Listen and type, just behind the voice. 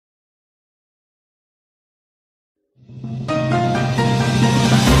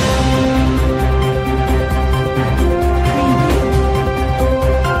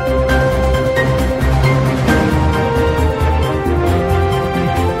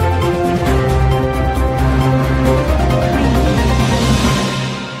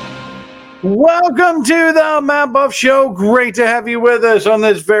Welcome to the Matt Buff Show. Great to have you with us on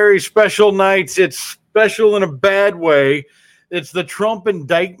this very special night. It's special in a bad way. It's the Trump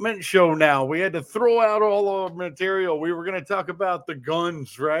indictment show now. We had to throw out all our material. We were going to talk about the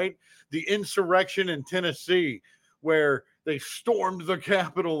guns, right? The insurrection in Tennessee, where they stormed the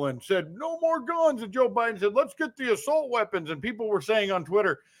Capitol and said, no more guns. And Joe Biden said, let's get the assault weapons. And people were saying on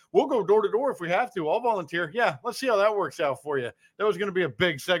Twitter, we'll go door to door if we have to. I'll volunteer. Yeah, let's see how that works out for you. That was going to be a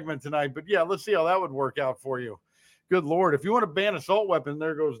big segment tonight, but yeah, let's see how that would work out for you. Good Lord. If you want to ban assault weapon,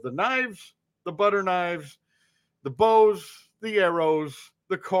 there goes the knives, the butter knives, the bows, the arrows,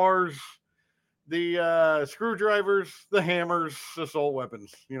 the cars, the screwdrivers, the hammers, assault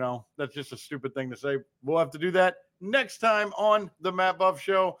weapons. You know, that's just a stupid thing to say. We'll have to do that next time on the Matt Buff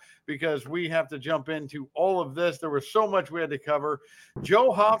Show because we have to jump into all of this. There was so much we had to cover.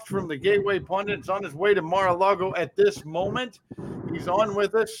 Joe Hoft from the Gateway Pundit is on his way to Mar-a-Lago at this moment. He's on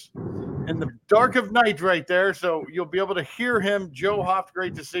with us in the dark of night right there, so you'll be able to hear him. Joe Hoft,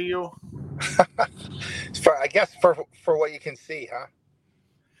 great to see you. I guess for what you can see, huh?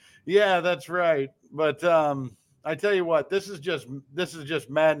 Yeah, that's right. But I tell you what, this is just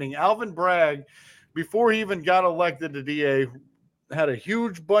maddening. Alvin Bragg, before he even got elected to DA, had a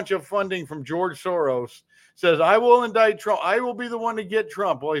huge bunch of funding from George Soros, says, I will indict Trump. I will be the one to get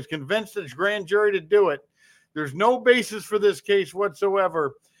Trump. Well, he's convinced his grand jury to do it. There's no basis for this case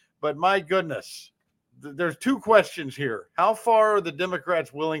whatsoever. But my goodness, there's two questions here. How far are the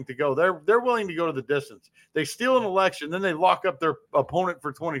Democrats willing to go? They're willing to go to the distance. They steal an election, then they lock up their opponent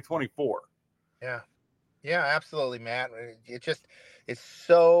for 2024. Yeah, absolutely, Matt. It's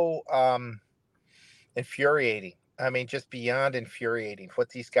so infuriating. I mean, just beyond infuriating what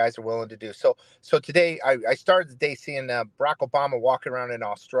these guys are willing to do. So today I started the day seeing Barack Obama walking around in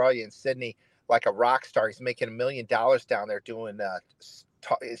Australia and Sydney like a rock star. He's making $1 million down there doing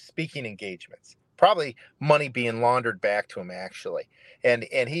speaking engagements. Probably money being laundered back to him, actually. And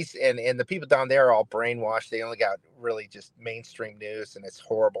he's and the people down there are all brainwashed. They only got really just mainstream news, and it's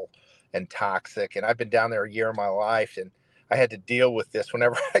horrible and toxic. And I've been down there a year of my life, and I had to deal with this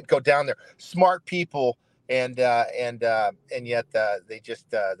whenever I'd go down there. Smart people, and yet they just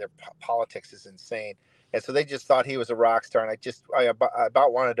their politics is insane. And so they just thought he was a rock star, and I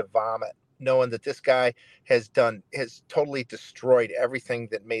about wanted to vomit, knowing that this guy has totally destroyed everything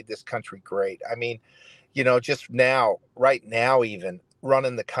that made this country great. I mean, you know, just right now, even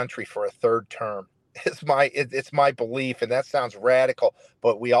running the country for a third term. It's my belief, and that sounds radical,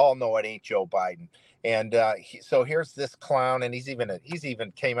 but we all know it ain't Joe Biden. And so here's this clown, and he's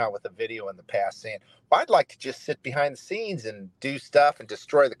even came out with a video in the past saying, well, I'd like to just sit behind the scenes and do stuff and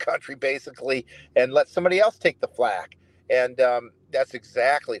destroy the country, basically, and let somebody else take the flak. And that's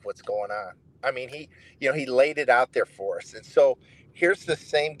exactly what's going on. I mean, he laid it out there for us. And so here's the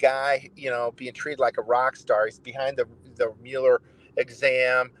same guy, being treated like a rock star. He's behind the Mueller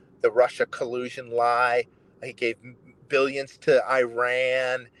exam, the Russia collusion lie. He gave billions to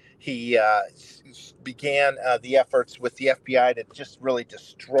Iran. He began the efforts with the FBI to just really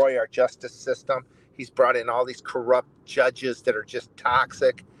destroy our justice system. He's brought in all these corrupt judges that are just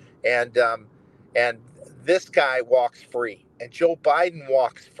toxic. And this guy walks free, and Joe Biden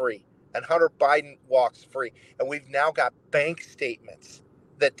walks free, and Hunter Biden walks free. And we've now got bank statements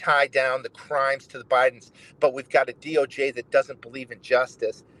that tie down the crimes to the Bidens, but we've got a DOJ that doesn't believe in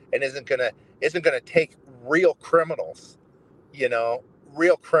justice and isn't gonna take real criminals, to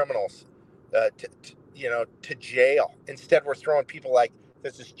jail. Instead, we're throwing people like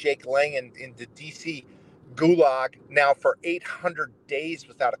this is Jake Lang in the DC gulag now for 800 days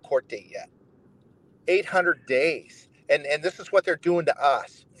without a court date yet. 800 days. And this is what they're doing to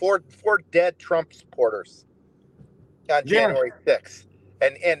us. Four dead Trump supporters on January 6th.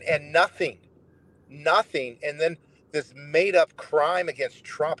 And nothing. And then this made up crime against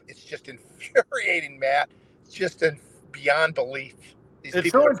Trump. It's just infuriating, Matt. It's just beyond belief.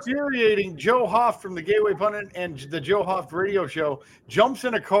 It's so infuriating. Joe Hoft from the Gateway Pundit and the Joe Hoft radio show jumps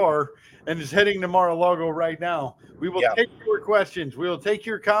in a car and is heading to Mar-a-Lago right now. We will take your questions. We will take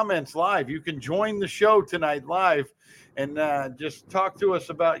your comments live. You can join the show tonight live and just talk to us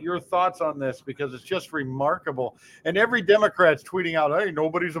about your thoughts on this because it's just remarkable. And every Democrat's tweeting out, hey,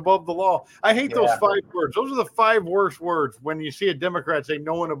 nobody's above the law. I hate those 5 words. Those are the 5 worst words when you see a Democrat say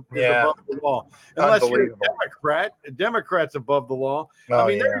no one is above the law. Unless you're a Democrat. A Democrat's above the law.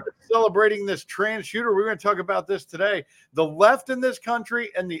 They're even celebrating this trans shooter. We're going to talk about this today. The left in this country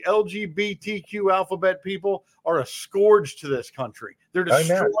and the LGBTQ alphabet people are a scourge to this country. They're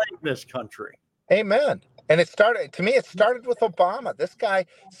destroying this country. Amen. And it started with Obama. This guy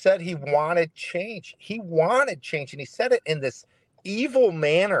said he wanted change. He wanted change. And he said it in this evil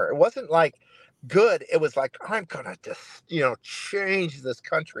manner. It wasn't like good. It was like, I'm gonna just, change this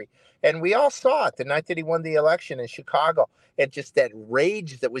country. And we all saw it the night that he won the election in Chicago. And just that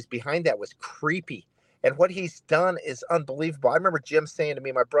rage that was behind that was creepy. And what he's done is unbelievable. I remember Jim saying to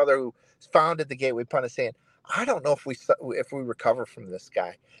me, my brother who founded the Gateway Pundit, saying, I don't know if we recover from this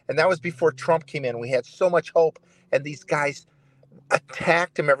guy. And that was before Trump came in. We had so much hope. And these guys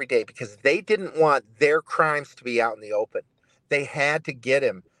attacked him every day because they didn't want their crimes to be out in the open. They had to get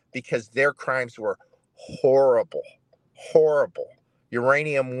him because their crimes were horrible, horrible.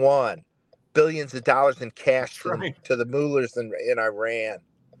 Uranium One, billions of dollars in cash to the mullahs in Iran,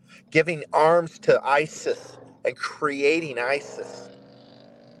 giving arms to ISIS and creating ISIS.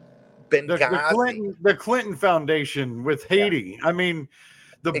 Benghazi. The Clinton Foundation with Haiti. Yeah. I mean,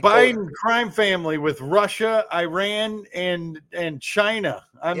 the Biden crime family with Russia, Iran, and China.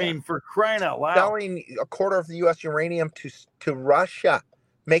 I mean, for crying out loud. Selling a quarter of the U.S. uranium to Russia,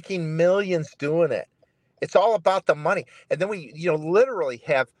 making millions doing it. It's all about the money. And then we literally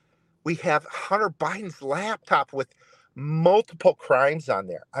have Hunter Biden's laptop with multiple crimes on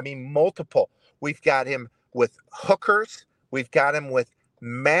there. I mean, multiple. We've got him with hookers. We've got him with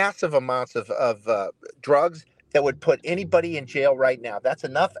massive amounts of drugs that would put anybody in jail right now. That's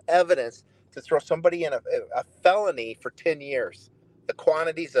enough evidence to throw somebody in a felony for 10 years. The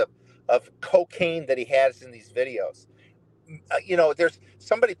quantities of cocaine that he has in these videos. There's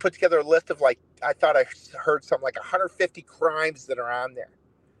somebody put together a list of I thought I heard something like 150 crimes that are on there.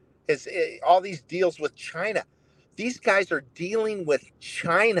 All these deals with China. These guys are dealing with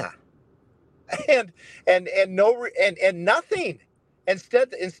China, and nothing.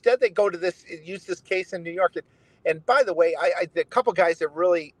 Instead they go to use this case in New York. And by the way, the couple guys that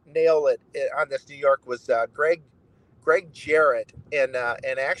really nail it on this New York was Greg Jarrett and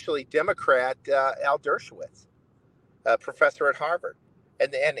actually Democrat Al Dershowitz, professor at Harvard.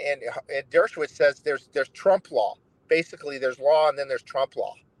 And Dershowitz says there's Trump law. Basically, there's law and then there's Trump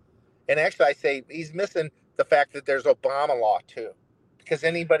law. And actually, I say he's missing the fact that there's Obama law too, because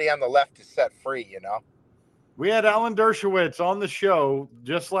anybody on the left is set free. We had Alan Dershowitz on the show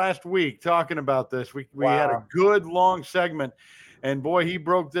just last week talking about this. We had a good long segment, and boy, he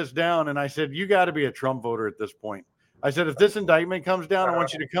broke this down. And I said, you got to be a Trump voter at this point. I said, if this indictment comes down, I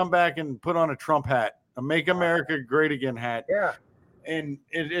want you to come back and put on a Trump hat, a Make America Great Again hat. Yeah. And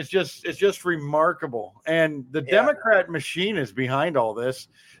it's just remarkable. And the Democrat machine is behind all this.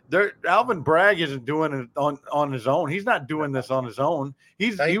 Alvin Bragg isn't doing it on his own. He's not doing this on his own.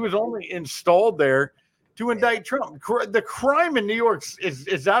 He was only installed there to indict Trump. The crime in New York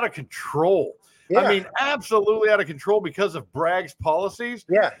is out of control. Yeah. I mean, absolutely out of control because of Bragg's policies.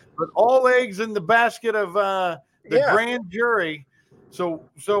 Yeah. But all eggs in the basket of the grand jury. So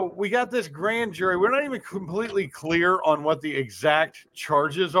we got this grand jury. We're not even completely clear on what the exact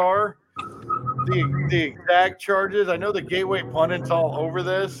charges are. The exact charges. I know the Gateway Pundit's all over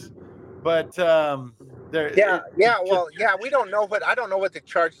this, but we don't know. But I don't know what the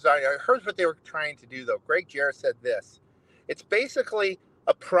charges are. I heard what they were trying to do, though. Greg Jarrett said this: it's basically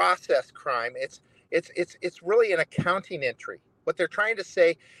a process crime. It's really an accounting entry. What they're trying to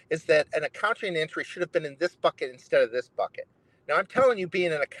say is that an accounting entry should have been in this bucket instead of this bucket. Now, I'm telling you,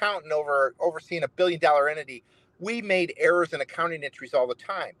 being an accountant overseeing $1 billion entity, we made errors in accounting entries all the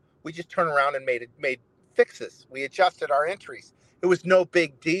time. We just turned around and made fixes. We adjusted our entries. It was no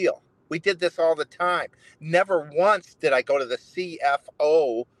big deal. We did this all the time. Never once did I go to the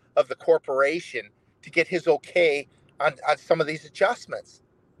CFO of the corporation to get his okay on some of these adjustments.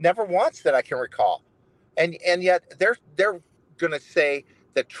 Never once that I can recall. And yet they're going to say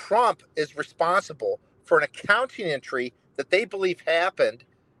that Trump is responsible for an accounting entry that they believe happened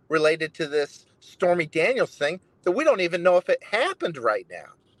related to this Stormy Daniels thing that we don't even know if it happened right now.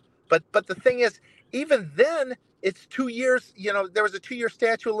 But the thing is, even then, it's 2 years. There was a 2-year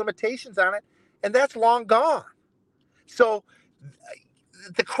statute of limitations on it, and that's long gone. So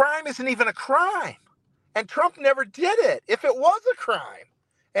the crime isn't even a crime, and Trump never did it if it was a crime.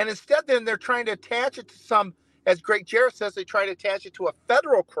 And instead, then they're trying to attach it to some, as Greg Jarrett says, they try to attach it to a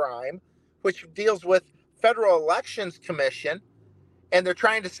federal crime, which deals with Federal Elections Commission, and they're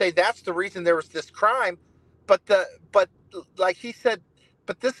trying to say that's the reason there was this crime. But like he said,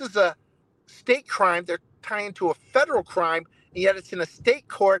 but this is a state crime. They're tying to a federal crime, and yet it's in a state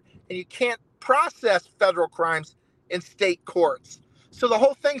court, and you can't process federal crimes in state courts. So the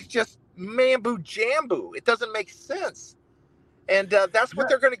whole thing's just mambo jambo. It doesn't make sense, and that's what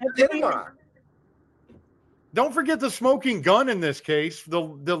they're going to get him on. Don't forget the smoking gun in this case. The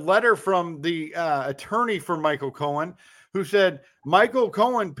letter from the attorney for Michael Cohen who said Michael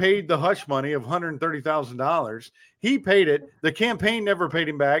Cohen paid the hush money of $130,000. He paid it. The campaign never paid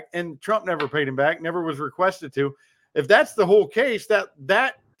him back, and Trump never paid him back, never was requested to. If that's the whole case, that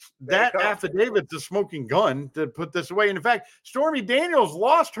affidavit's a smoking gun to put this away. And in fact, Stormy Daniels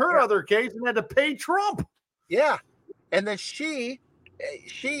lost her other case and had to pay Trump. Yeah. And then she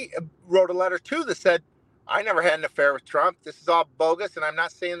wrote a letter too that said, I never had an affair with Trump. This is all bogus. And I'm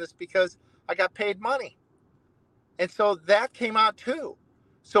not saying this because I got paid money. And so that came out too.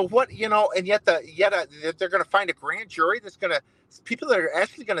 So what, and yet they're going to find a grand jury that's going to, people that are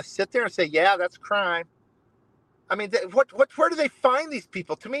actually going to sit there and say, yeah, that's crime. I mean, where do they find these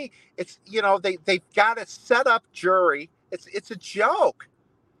people? To me, it's, they've got a set up jury. It's a joke.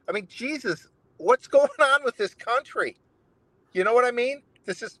 I mean, Jesus, what's going on with this country? You know what I mean?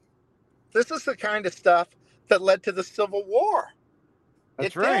 This is the kind of stuff that led to the Civil War.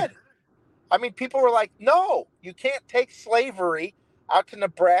 That's right. Did. I mean, people were like, no, you can't take slavery out to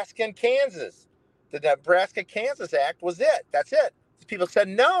Nebraska and Kansas. The Nebraska-Kansas Act was it. That's it. People said,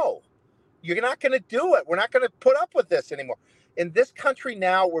 no, you're not going to do it. We're not going to put up with this anymore. In this country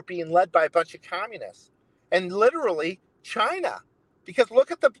now, we're being led by a bunch of communists and literally China. Because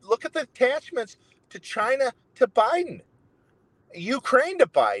look at the attachments to China to Biden, Ukraine to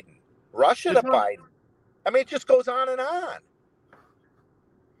Biden, Russia to Biden. I mean, it just goes on and on.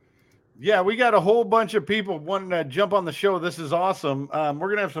 Yeah, we got a whole bunch of people wanting to jump on the show. This is awesome. We're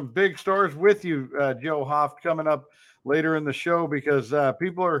going to have some big stars with you, Joe Hoff, coming up later in the show because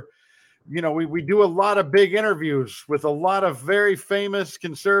people are, we do a lot of big interviews with a lot of very famous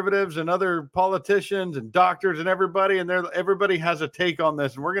conservatives and other politicians and doctors and everybody, and everybody has a take on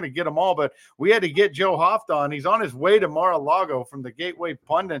this, and we're going to get them all. But we had to get Joe Hoff on. He's on his way to Mar-a-Lago from the Gateway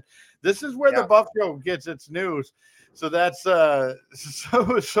Pundit. This is where the Buff Show gets its news. So that's so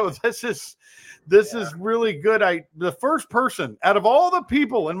this is really good. The first person out of all the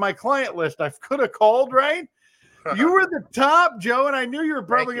people in my client list I could have called, right? You were the top, Joe, and I knew you were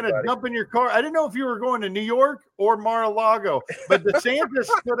probably going to jump in your car. I didn't know if you were going to New York or Mar-a-Lago, but DeSantis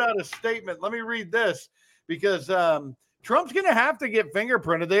put out a statement. Let me read this because Trump's going to have to get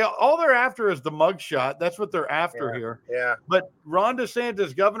fingerprinted. All they're after is the mugshot. That's what they're after here. Yeah. But Ron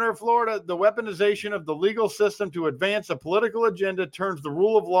DeSantis, governor of Florida, the weaponization of the legal system to advance a political agenda turns the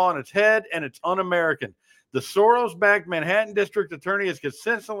rule of law on its head, and it's un-American. The Soros-backed Manhattan district attorney has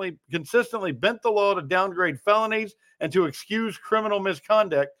consistently bent the law to downgrade felonies and to excuse criminal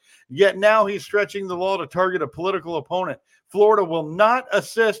misconduct, yet now he's stretching the law to target a political opponent. Florida will not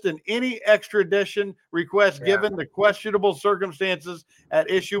assist in any extradition request given the questionable circumstances at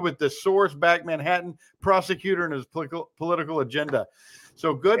issue with the Soros-backed Manhattan prosecutor and his political agenda.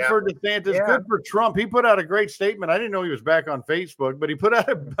 So good for DeSantis, good for Trump. He put out a great statement. I didn't know he was back on Facebook, but he put out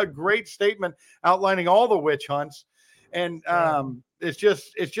a great statement outlining all the witch hunts. And it's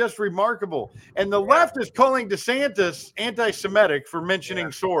just remarkable. And the left is calling DeSantis anti-Semitic for mentioning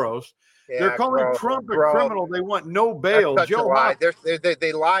Soros. They're calling Trump a criminal. They want no bail. Joe lie.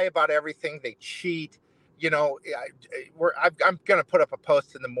 They lie about everything. They cheat. I'm going to put up a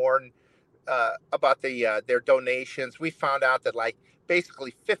post in the morning about their donations. We found out that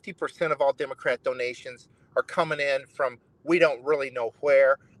basically 50% of all Democrat donations are coming in from we don't really know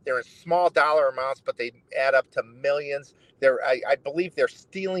where. They're in small dollar amounts, but they add up to millions. I believe they're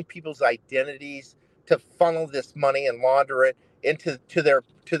stealing people's identities to funnel this money and launder it into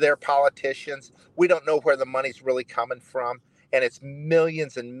their politicians. We don't know where the money's really coming from, and it's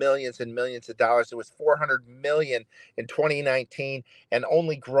millions and millions and millions of dollars. It was $400 million in 2019 and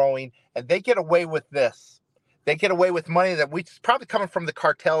only growing. And they get away with this. They get away with money it's probably coming from the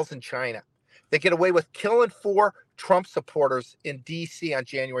cartels in China. They get away with killing 4 Trump supporters in D.C. on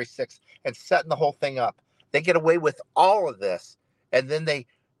January 6th and setting the whole thing up. They get away with all of this, and then they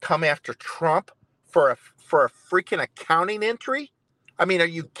come after Trump for a freaking accounting entry. I mean, are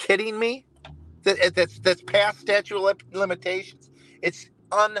you kidding me? That's past statute of limitations. It's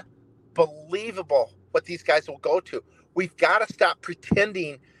unbelievable what these guys will go to. We've got to stop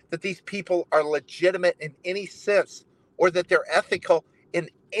pretending that these people are legitimate in any sense or that they're ethical in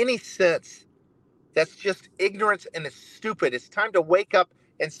any sense. That's just ignorance and it's stupid. It's time to wake up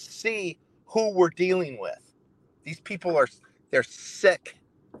and see who we're dealing with. These people they're sick.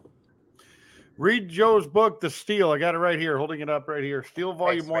 Read Joe's book, The Steal. I got it right here, holding it up right here. Steal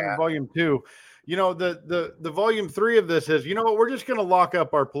Volume 1 and Volume 2. The Volume 3 of this is, we're just going to lock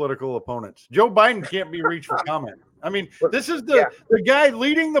up our political opponents. Joe Biden can't be reached for comment. I mean, this is the guy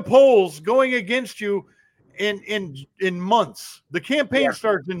leading the polls going against you in months. The campaign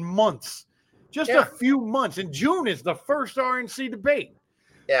starts in months. Just a few months. In June is the first RNC debate.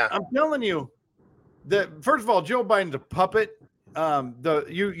 Yeah. I'm telling you, First of all, Joe Biden's a puppet.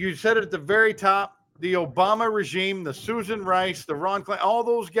 You said it at the very top. The Obama regime, the Susan Rice, the Ron Klain, all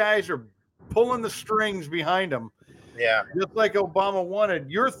those guys are pulling the strings behind him. Yeah. Just like Obama wanted.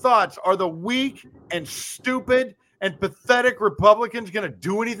 Your thoughts, are the weak and stupid and pathetic Republicans going to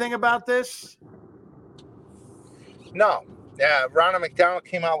do anything about this? No. Yeah. Ronald McDonald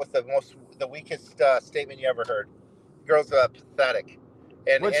came out with the weakest statement you ever heard. Girls pathetic.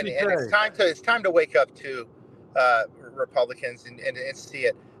 And it's time to wake up to Republicans and see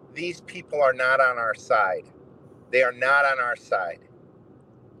it. These people are not on our side. They are not on our side.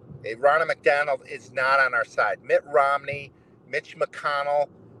 Ronald McDonald is not on our side. Mitt Romney, Mitch McConnell,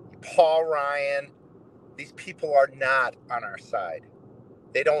 Paul Ryan, these people are not on our side.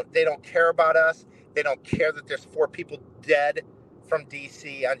 They don't care about us. They don't care that there's 4 people dead from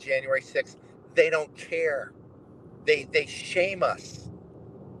DC on January 6th. They don't care. They shame us,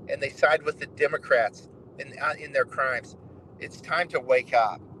 and they side with the Democrats in their crimes. It's time to wake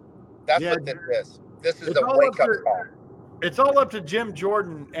up. That's what this is. This is the wake-up call. It's all up to Jim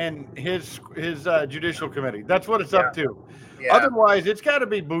Jordan and his judicial committee. That's what it's up to. Yeah. Otherwise, it's got to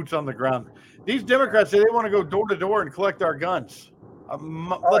be boots on the ground. These Democrats say they want to go door to door and collect our guns.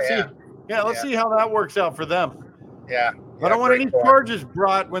 Let's see how that works out for them. Yeah. I don't want any charges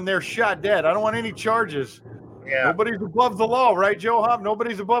brought when they're shot dead. I don't want any charges. Yeah. Nobody's above the law, right, Joe Hobb?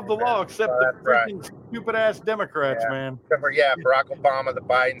 Nobody's above the law except the freaking stupid-ass Democrats, man. Except for, Barack Obama, the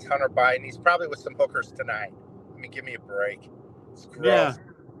Bidens, Hunter Biden. He's probably with some hookers tonight. I mean, give me a break. It's gross. Yeah.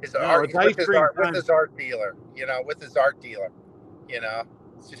 With his art dealer, with his art dealer.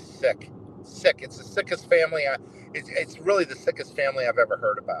 It's just sick. Sick. It's the sickest family. It's really the sickest family I've ever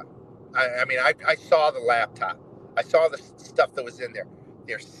heard about. I mean, I saw the laptop. I saw the stuff that was in there.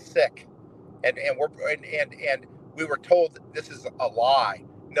 They're sick. And we were told that this is a lie.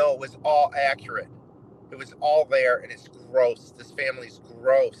 No, it was all accurate. It was all there, and it's gross. This family's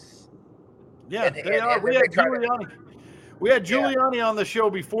gross. Yeah, they are. We had Giuliani. We had Giuliani on the show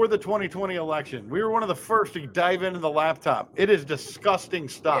before the 2020 election. We were one of the first to dive into the laptop. It is disgusting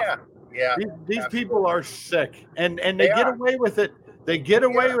stuff. Yeah. These people are sick, and they get away with it. They get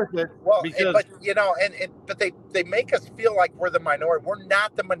away with it because but they make us feel like we're the minority. We're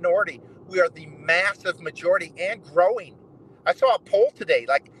not the minority. We are the massive majority and growing. I saw a poll today,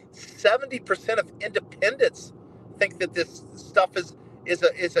 like 70% of independents think that this stuff is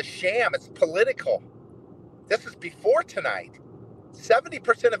a sham. It's political. This is before tonight.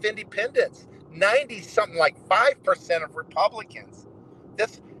 70% of independents, 90-something like 5% of Republicans.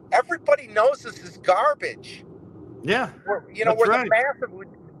 Everybody knows this is garbage. Yeah. We're the massive.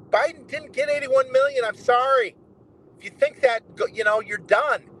 Biden didn't get 81 million. I'm sorry. If you think that, you're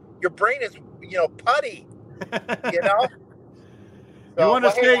done. Your brain is, putty.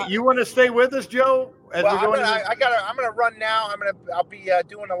 So, you want to stay with us, Joe? I'm gonna run now. I'll be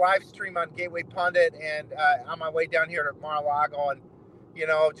doing a live stream on Gateway Pundit and on my way down here to Mar-a-Lago, and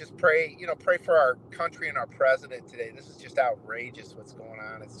just pray for our country and our president today. This is just outrageous what's going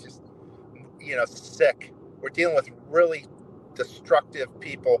on. It's just sick. We're dealing with really destructive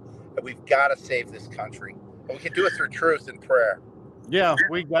people, and we've got to save this country. And we can do it through truth and prayer. Yeah,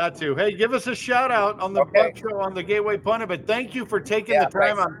 we got to. Hey, give us a shout out on the show on the Gateway Pundit. But thank you for taking the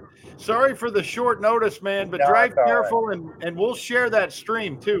time. I'm sorry for the short notice, man. But drive careful, and we'll share that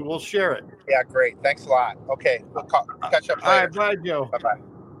stream too. We'll share it. Yeah, great. Thanks a lot. Okay, we'll catch up later. All right, bye, Joe. Bye.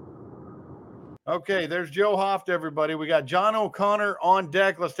 Okay, there's Joe Hoft, everybody. We got John O'Connor on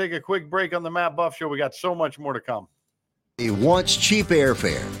deck. Let's take a quick break on the Matt Buff Show. We got so much more to come. He wants cheap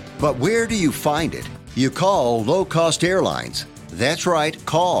airfare, but where do you find it? You call Low Cost Airlines. That's right,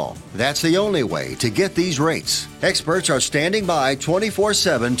 call. That's the only way to get these rates. Experts are standing by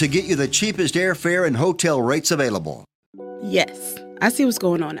 24/7 to get you the cheapest airfare and hotel rates available. Yes, I see what's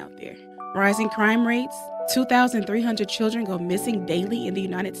going on out there. Rising crime rates, 2,300 children go missing daily in the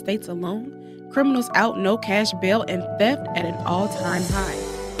United States alone, criminals out no cash bail, and theft at an all-time high.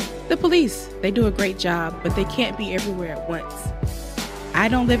 The police, they do a great job, but they can't be everywhere at once. I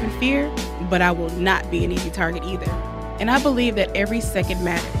don't live in fear, but I will not be an easy target either. And I believe that every second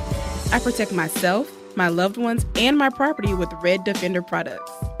matters. I protect myself, my loved ones, and my property with Red Defender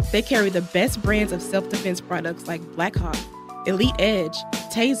products. They carry the best brands of self-defense products like Black Hawk, Elite Edge,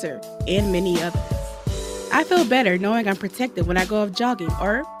 Taser, and many others. I feel better knowing I'm protected when I go off jogging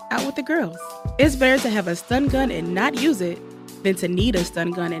or out with the girls. It's better to have a stun gun and not use it than to need a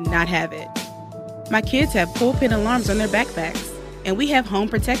stun gun and not have it. My kids have pull-pin alarms on their backpacks, and we have home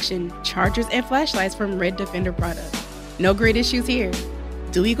protection, chargers, and flashlights from Red Defender products. No great issues here.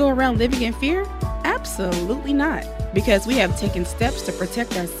 Do we go around living in fear? Absolutely not, because we have taken steps to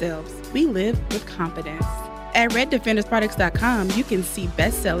protect ourselves we live with confidence. At RedDefendersProducts.com, you can see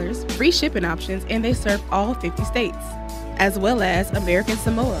bestsellers, free shipping options, and they serve all 50 states, as well as American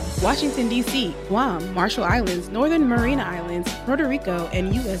Samoa, Washington, D.C., Guam, Marshall Islands, Northern Mariana Islands, Puerto Rico,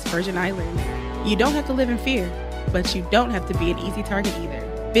 and U.S. Virgin Islands. You don't have to live in fear, but you don't have to be an easy target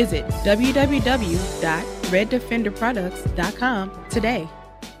either. Visit www.reddefenderproducts.com today.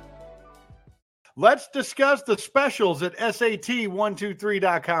 Let's discuss the specials at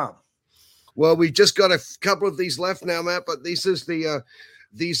SAT123.com. Well, we've just got a couple of these left now, Matt, but these are the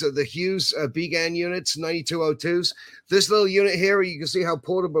Hughes BGAN units, 9202s. This little unit here, you can see how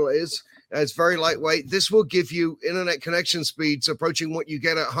portable it is. It's very lightweight. This will give you internet connection speeds approaching what you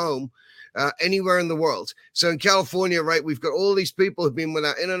get at home anywhere in the world. So in California, right, we've got all these people who've been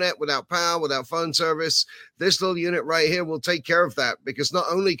without internet, without power, without phone service. This little unit right here will take care of that, because not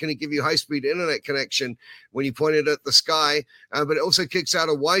only can it give you high-speed internet connection when you point it at the sky, but it also kicks out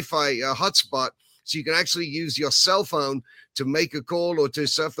a Wi-Fi hotspot, so you can actually use your cell phone to make a call or to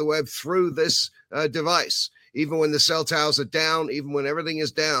surf the web through this device. Even when the cell towers are down, even when everything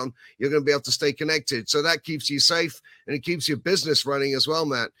is down, you're going to be able to stay connected. So that keeps you safe, and it keeps your business running as well,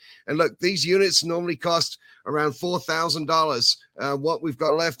 Matt. And look, these units normally cost around $4,000. What we've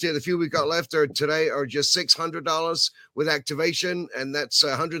got left here, the few we've got left today are just $600 with activation, and that's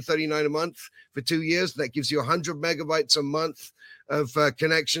 $139 a month for 2 years. That gives you 100 megabytes a month of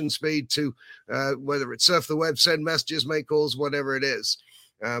connection speed to whether it's surf the web, send messages, make calls, whatever it is.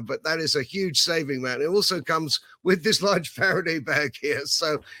 But that is a huge saving, man. It also comes with this large Faraday bag here.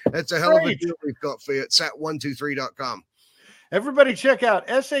 So that's a hell of a deal we've got for you at sat123.com. Everybody check out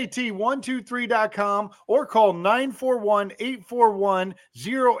SAT123.com or call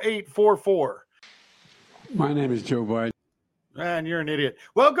 941-841-0844. My name is Joe Biden. Man, you're an idiot.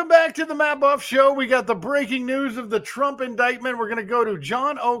 Welcome back to the Matt Buff Show. We got the breaking news of the Trump indictment. We're going to go to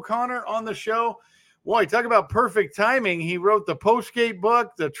John O'Connor on the show. Boy, talk about perfect timing. He wrote the Postgate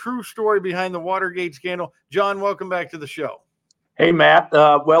book, the true story behind the Watergate scandal. John, welcome back to the show. Hey, Matt.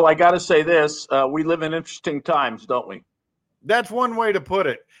 Well, I got to say this. We live in interesting times, don't we? That's one way to put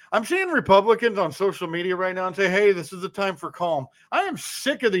it. I'm seeing Republicans on social media right now and say, hey, this is the time for calm. I am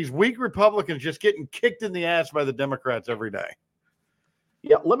sick of these weak Republicans just getting kicked in the ass by the Democrats every day.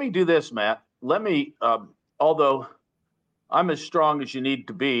 Yeah, let me do this, Matt. Let me, although I'm as strong as you need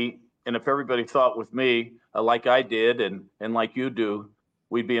to be, and if everybody thought with me like I did and like you do,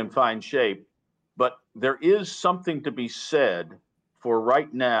 we'd be in fine shape. But there is something to be said for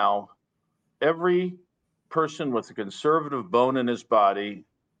right now. Every person with a conservative bone in his body,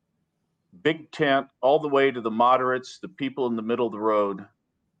 big tent, all the way to the moderates, the people in the middle of the road,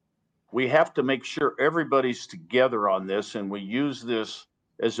 we have to make sure everybody's together on this, and we use this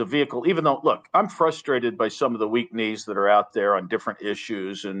as a vehicle, even though, look, I'm frustrated by some of the weak knees that are out there on different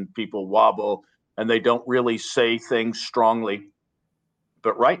issues, and people wobble and they don't really say things strongly.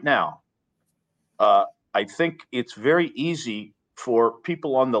 But right now, I think it's very easy for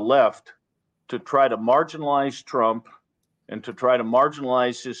people on the left to try to marginalize Trump and to try to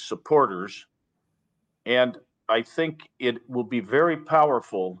marginalize his supporters. And I think it will be very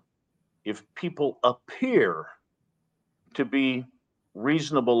powerful if people appear to be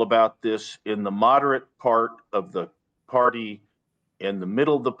reasonable about this in the moderate part of the party, in the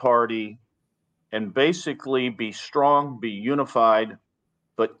middle of the party, and basically be strong, be unified,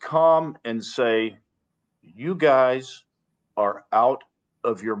 but calm and say, you guys are out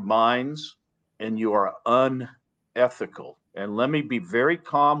of your minds and you are unethical. And let me be very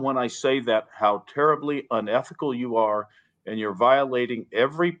calm when I say that, how terribly unethical you are, and you're violating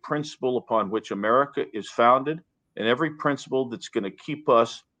every principle upon which America is founded, and every principle that's going to keep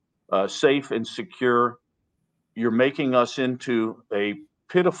us safe and secure. You're making us into a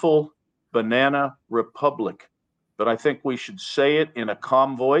pitiful banana republic. But I think we should say it in a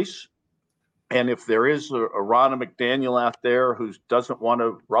calm voice. And if there is a Ronna McDaniel out there who doesn't want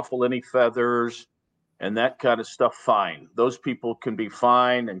to ruffle any feathers and that kind of stuff, fine. Those people can be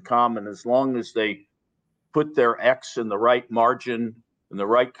fine and calm. And as long as they put their X in the right margin, in the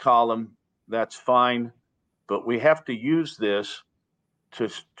right column, that's fine. But we have to use this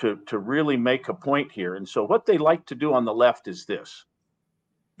to really make a point here. And so what they like to do on the left is this.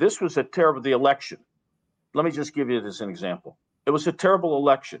 This was a terrible, the election. Let me just give you this as an example. It was a terrible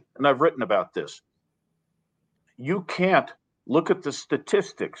election, and I've written about this. You can't look at the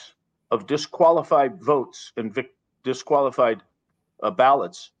statistics of disqualified votes and disqualified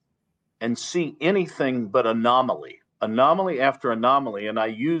ballots and see anything but anomaly after anomaly. And I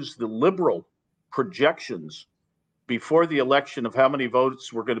use the liberal projections before the election of how many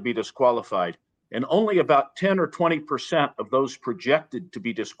votes were going to be disqualified. And only about 10 or 20% of those projected to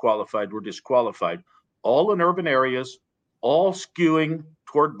be disqualified were disqualified, all in urban areas, all skewing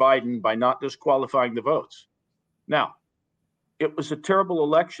toward Biden by not disqualifying the votes. Now, it was a terrible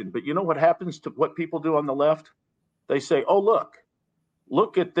election, but you know what happens to what people do on the left? They say, oh,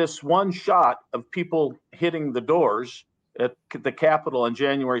 look at this one shot of people hitting the doors at the Capitol on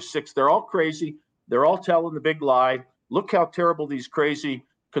January 6th. They're all crazy. They're all telling the big lie. Look how terrible these crazy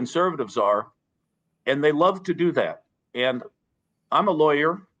conservatives are. And they love to do that. And I'm a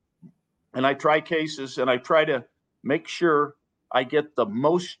lawyer, and I try cases, and I try to make sure I get the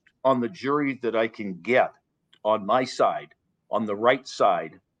most on the jury that I can get on my side, on the right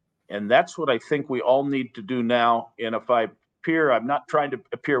side. And that's what I think we all need to do now. And if I'm not trying to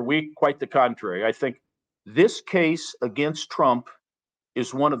appear weak, quite the contrary. I think this case against Trump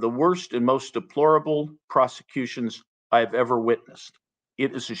is one of the worst and most deplorable prosecutions I've ever witnessed.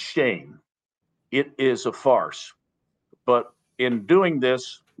 It is a shame. It is a farce. But in doing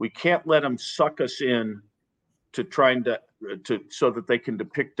this, we can't let them suck us in to trying to so that they can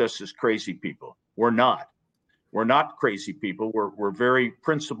depict us as crazy people. We're not. We're not crazy people. We're very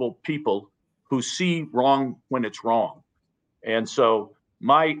principled people who see wrong when it's wrong. And so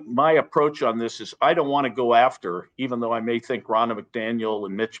my approach on this is I don't want to go after, even though I may think Ronna McDaniel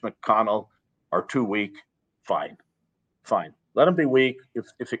and Mitch McConnell are too weak. Fine. Let them be weak.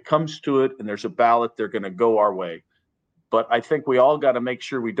 If it comes to it and there's a ballot, they're going to go our way. But I think we all got to make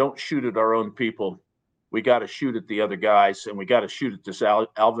sure we don't shoot at our own people. We got to shoot at the other guys, and we got to shoot at this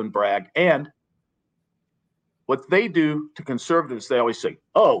Alvin Bragg. And what they do to conservatives, they always say,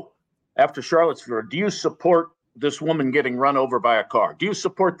 oh, after Charlottesville, do you support this woman getting run over by a car? Do you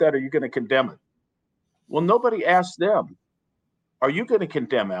support that? Or are you going to condemn it? Well, nobody asked them, are you going to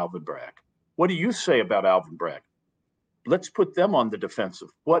condemn Alvin Bragg? What do you say about Alvin Bragg? Let's put them on the defensive.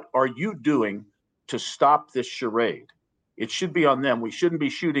 What are you doing to stop this charade? It should be on them. We shouldn't be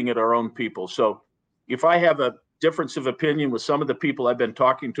shooting at our own people. So if I have a difference of opinion with some of the people I've been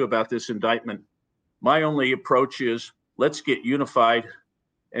talking to about this indictment, my only approach is let's get unified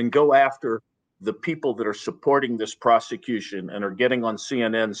and go after the people that are supporting this prosecution and are getting on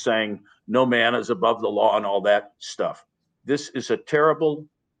CNN saying no man is above the law and all that stuff. This is a terrible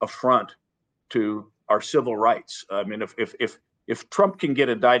affront to our civil rights. I mean, if Trump can get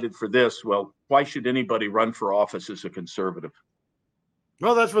indicted for this, well, why should anybody run for office as a conservative?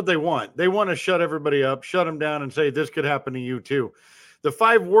 Well, that's what they want. They want to shut everybody up, shut them down, and say this could happen to you too. The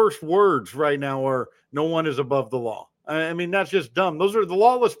 5 worst words right now are no one is above the law. I mean, that's just dumb. Those are the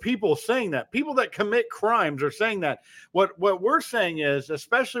lawless people saying that. People that commit crimes are saying that. What we're saying is,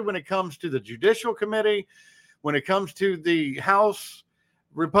 especially when it comes to the Judicial Committee, when it comes to the House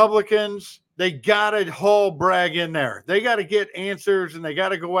Republicans, they got to haul Bragg in there. They got to get answers, and they got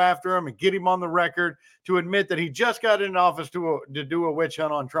to go after him and get him on the record to admit that he just got in office to do a witch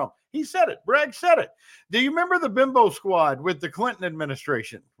hunt on Trump. He said it. Bragg said it. Do you remember the bimbo squad with the Clinton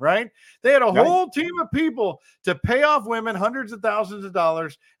administration, right? They had a whole team of people to pay off women hundreds of thousands of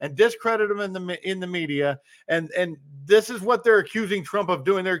dollars and discredit them in the media. And this is what they're accusing Trump of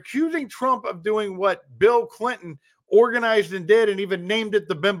doing. They're accusing Trump of doing what Bill Clinton organized and did and even named it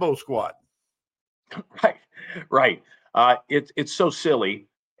the bimbo squad. Right. It's so silly.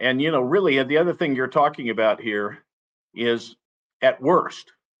 And, really, the other thing you're talking about here is, at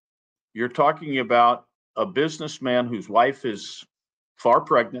worst, you're talking about a businessman whose wife is far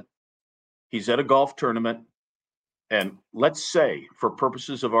pregnant. He's at a golf tournament. And let's say, for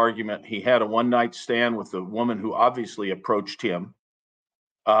purposes of argument, he had a one-night stand with a woman who obviously approached him.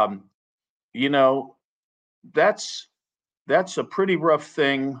 That's a pretty rough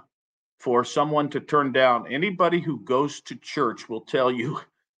thing for someone to turn down. Anybody who goes to church will tell you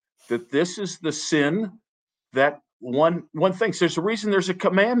that this is the sin that one thinks. There's a reason there's a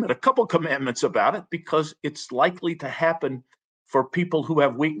couple commandments about it, because it's likely to happen for people who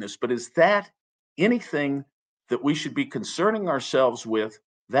have weakness. But is that anything that we should be concerning ourselves with?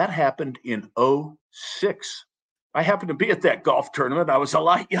 That happened in 2006. I happened to be at that golf tournament. I was a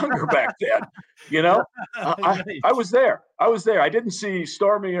lot younger back then. I was there. I didn't see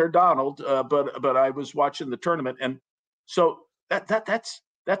Stormy or Donald, but I was watching the tournament. And so that's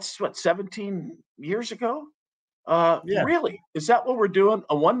what, 17 years ago? Yeah. Really? Is that what we're doing?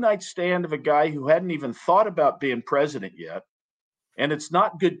 A one-night stand of a guy who hadn't even thought about being president yet. And it's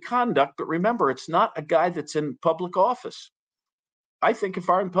not good conduct, but remember, it's not a guy that's in public office. I think if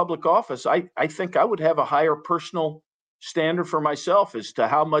I'm in public office, I think I would have a higher personal standard for myself as to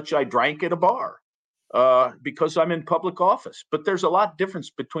how much I drank at a bar, because I'm in public office. But there's a lot difference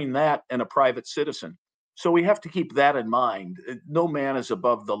between that and a private citizen. So we have to keep that in mind. No man is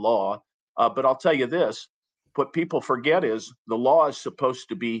above the law. But I'll tell you this, what people forget is the law is supposed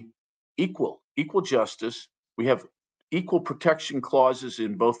to be equal justice. We have equal protection clauses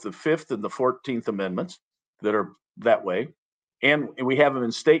in both the 5th and the 14th Amendments that are that way. And we have them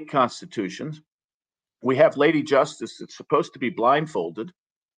in state constitutions. We have Lady Justice that's supposed to be blindfolded.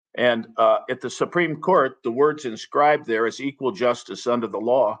 And at the Supreme Court, the words inscribed there is equal justice under the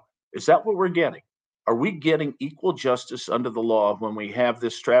law. Is that what we're getting? Are we getting equal justice under the law when we have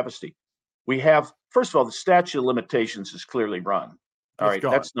this travesty? We have, first of all, the statute of limitations is clearly run. All right,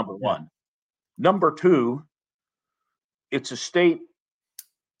 that's number one. Number two, it's a state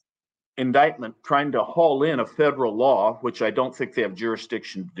indictment trying to haul in a federal law, which I don't think they have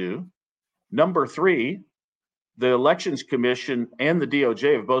jurisdiction to do. Number three, the Elections Commission and the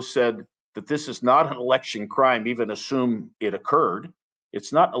DOJ have both said that this is not an election crime, even assume it occurred.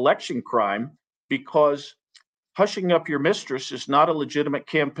 It's not election crime because hushing up your mistress is not a legitimate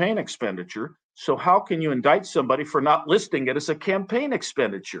campaign expenditure. So how can you indict somebody for not listing it as a campaign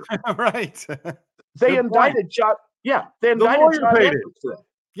expenditure? Right. They indicted John. Yeah, they indicted John Edwards for that.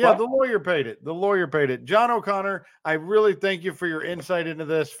 Yeah, the lawyer paid it. The lawyer paid it. John O'Connor, I really thank you for your insight into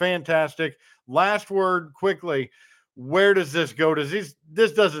this. Fantastic. Last word quickly. Where does this go? This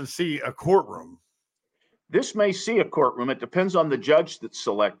doesn't see a courtroom. This may see a courtroom. It depends on the judge that's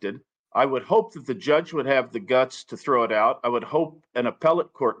selected. I would hope that the judge would have the guts to throw it out. I would hope an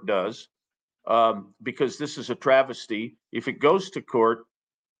appellate court does, because this is a travesty. If it goes to court,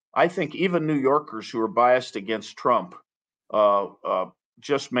 I think even New Yorkers who are biased against Trump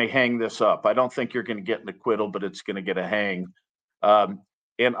just may hang this up. I don't think you're going to get an acquittal, but it's going to get a hang.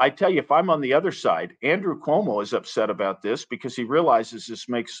 And I tell you, if I'm on the other side, Andrew Cuomo is upset about this because he realizes this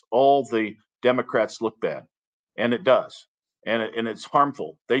makes all the Democrats look bad. And it does. And it's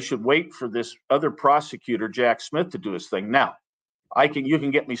harmful. They should wait for this other prosecutor, Jack Smith, to do his thing. Now, you can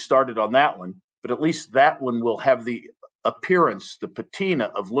get me started on that one, but at least that one will have the appearance, the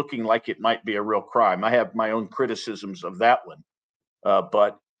patina of looking like it might be a real crime. I have my own criticisms of that one.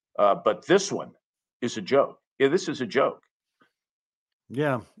 But this one is a joke. Yeah, this is a joke.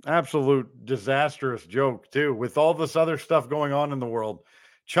 Yeah, absolute disastrous joke too, with all this other stuff going on in the world.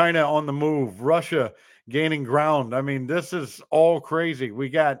 China on the move, Russia gaining ground. I mean, this is all crazy. We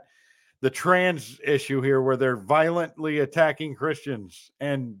got the trans issue here where they're violently attacking Christians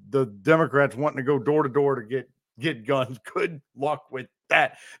and the Democrats wanting to go door to door to get guns. Good luck with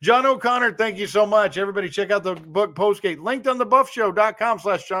that. John O'Connor, thank you so much. Everybody check out the book Postgate, linked on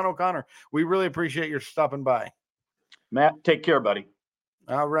thebuffshow.com/John O'Connor. We really appreciate your stopping by. Matt, take care, buddy.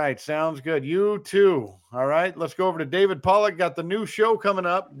 All right. Sounds good. You too. All right. Let's go over to David Pollack. Got the new show coming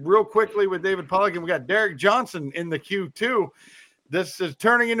up real quickly with David Pollack. And we got Derek Johnson in the queue too. This is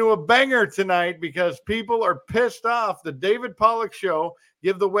turning into a banger tonight because people are pissed off. The David Pollack Show.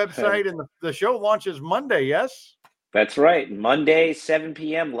 Give the website, and the show launches Monday, yes? That's right. Monday, 7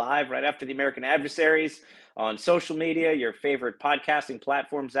 p.m. live right after the American Adversaries on social media, your favorite podcasting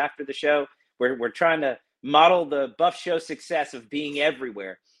platforms after the show. We're trying to model the Buff Show success of being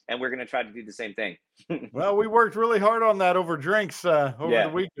everywhere, and we're going to try to do the same thing. Well, we worked really hard on that over drinks over the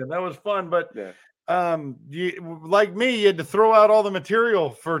weekend. That was fun, but like me, you had to throw out all the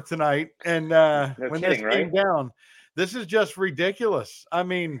material for tonight, and this came down, this is just ridiculous. I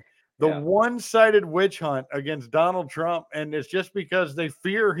mean, the one-sided witch hunt against Donald Trump, and it's just because they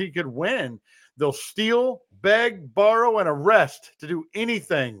fear he could win. They'll steal, beg, borrow, and arrest to do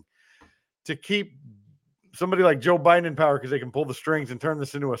anything to keep somebody like Joe Biden in power because they can pull the strings and turn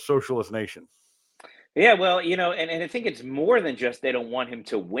this into a socialist nation. Yeah, well, and I think it's more than just they don't want him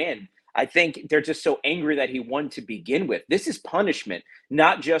to win. I think they're just so angry that he won to begin with. This is punishment,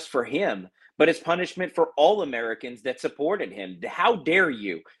 not just for him, but it's punishment for all Americans that supported him. How dare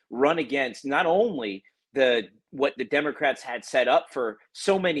you run against not only what the Democrats had set up for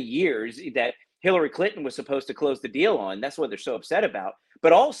so many years that Hillary Clinton was supposed to close the deal on. That's what they're so upset about.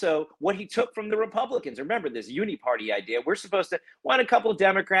 But also what he took from the Republicans. Remember this uni-party idea. We're supposed to want a couple of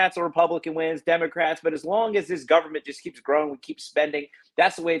Democrats, a Republican wins, Democrats. But as long as this government just keeps growing, we keep spending,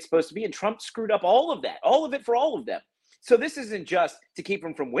 that's the way it's supposed to be. And Trump screwed up all of that, all of it for all of them. So this isn't just to keep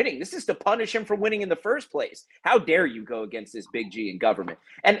him from winning. This is to punish him for winning in the first place. How dare you go against this big G in government?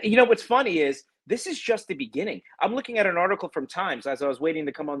 And what's funny is this is just the beginning. I'm looking at an article from Times as I was waiting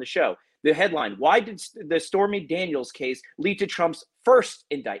to come on the show. The headline, why did the Stormy Daniels case lead to Trump's first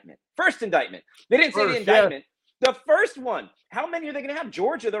indictment? First indictment. They didn't say the indictment. Yeah. The first one. How many are they going to have?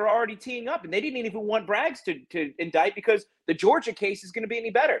 Georgia, they're already teeing up. And they didn't even want Braggs to indict because the Georgia case is going to be any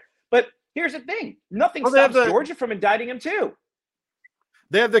better. But here's the thing. Nothing stops Georgia from indicting him too.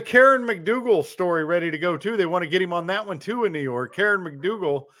 They have the Karen McDougal story ready to go too. They want to get him on that one too in New York. Karen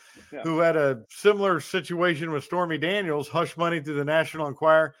McDougal, who had a similar situation with Stormy Daniels, hush money through the National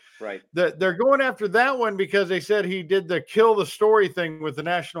Enquirer. Right. They're going after that one because they said he did the kill the story thing with the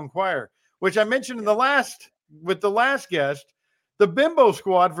National Enquirer, which I mentioned in the last guest, the bimbo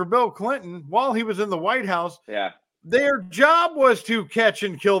squad for Bill Clinton while he was in the White House. Yeah. Their job was to catch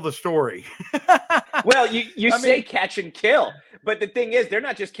and kill the story. Well, you say catch and kill, but the thing is, they're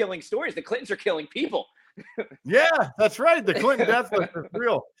not just killing stories. The Clintons are killing people. Yeah, that's right. The Clinton death list is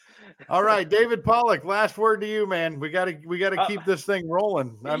real. All right, David Pollack, last word to you, man. We got to keep this thing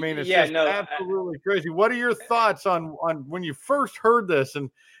rolling. I mean, it's absolutely crazy. What are your thoughts on when you first heard this?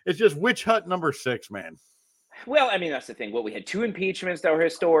 And it's just witch hunt number 6, man. Well, I mean, that's the thing. We had 2 impeachments that were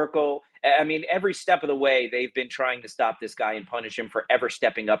historical. I mean, every step of the way, they've been trying to stop this guy and punish him for ever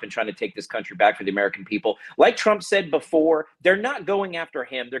stepping up and trying to take this country back for the American people. Like Trump said before, they're not going after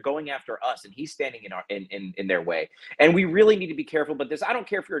him. They're going after us, and he's standing in their way. And we really need to be careful about this. I don't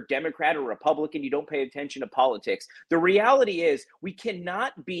care if you're a Democrat or Republican. You don't pay attention to politics. The reality is we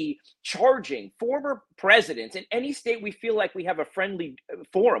cannot be charging former presidents in any state we feel like we have a friendly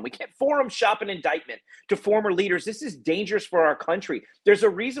forum. We can't forum shop an indictment to former leaders. This is dangerous for our country. There's a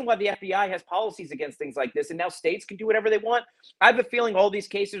reason why the FBI has policies against things like this, and now states can do whatever they want. I have a feeling all these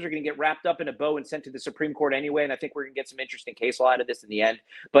cases are going to get wrapped up in a bow and sent to the Supreme Court anyway, and I think we're going to get some interesting case law out of this in the end.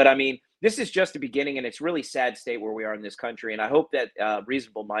 But I mean, this is just the beginning, and it's really sad state where we are in this country, and I hope that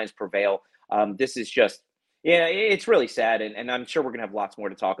reasonable minds prevail. This is just, it's really sad, and I'm sure we're going to have lots more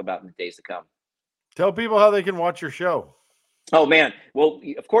to talk about in the days to come. Tell people how they can watch your show. Oh, man. Well,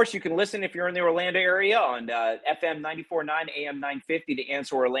 of course, you can listen if you're in the Orlando area on FM 94.9, AM 950 to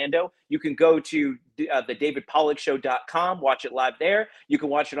Answer Orlando. You can go to thedavidpollockshow.com, watch it live there. You can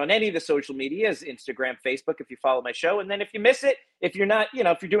watch it on any of the social medias, Instagram, Facebook, if you follow my show. And then if you miss it, if you're not,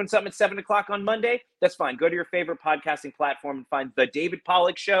 if you're doing something at 7 o'clock on Monday, that's fine. Go to your favorite podcasting platform and find The David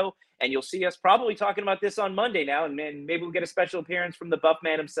Pollack Show. And you'll see us probably talking about this on Monday now. And maybe we'll get a special appearance from the Buff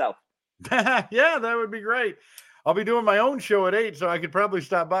Man himself. Yeah, that would be great. I'll be doing my own show at 8, so I could probably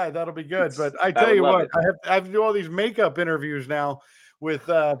stop by. That'll be good. But I tell you what, I have to do all these makeup interviews now with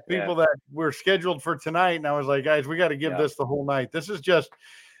people that were scheduled for tonight. And I was like, guys, we got to give this the whole night. This is just,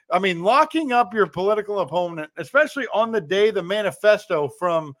 I mean, locking up your political opponent, especially on the day the manifesto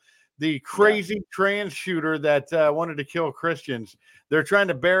from the crazy trans shooter that wanted to kill Christians. They're trying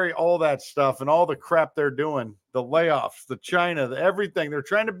to bury all that stuff and all the crap they're doing, the layoffs, the China, the everything. They're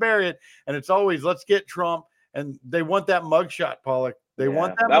trying to bury it. And it's always, let's get Trump. And they want that mugshot, Pollack. They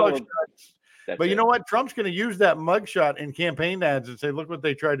want that mugshot. But you know what? Trump's going to use that mugshot in campaign ads and say, look what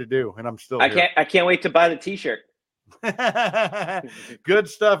they tried to do. And I'm still here. I can't wait to buy the T-shirt. Good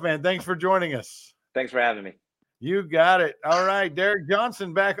stuff, man. Thanks for joining us. Thanks for having me. You got it. All right. Derek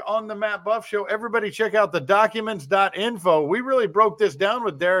Johnson back on the Matt Buff Show. Everybody check out the documents.info. We really broke this down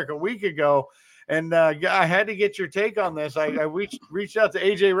with Derek a week ago. And I had to get your take on this. I reached out to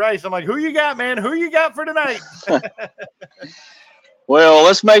AJ Rice. I'm like, who you got, man? Who you got for tonight? Well,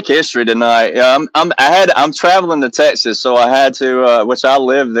 let's make history tonight. I'm traveling to Texas, so I had to, which I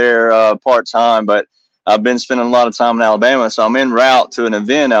live there part time, but I've been spending a lot of time in Alabama, so I'm en route to an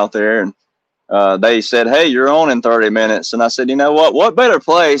event out there, and they said, "Hey, you're on in 30 minutes," and I said, "You know what? What better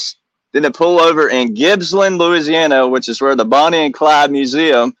place than to pull over in Gibbsland, Louisiana, which is where the Bonnie and Clyde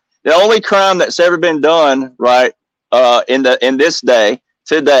Museum." The only crime that's ever been done, right, in this day,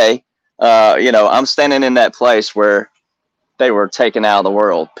 today, I'm standing in that place where they were taken out of the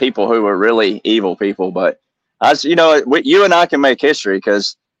world, people who were really evil people. But, you and I can make history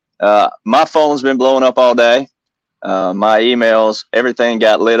because my phone's been blowing up all day. My emails, everything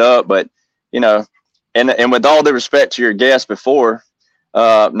got lit up. But, and with all due respect to your guest before,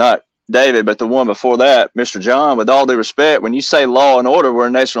 not David, but the one before that, Mr. John, with all due respect, when you say law and order, we're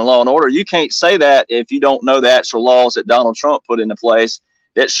a nation of law and order. You can't say that if you don't know the actual laws that Donald Trump put into place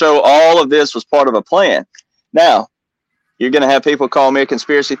that show all of this was part of a plan. Now, you're going to have people call me a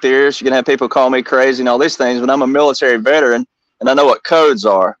conspiracy theorist. You're going to have people call me crazy and all these things, but I'm a military veteran, and I know what codes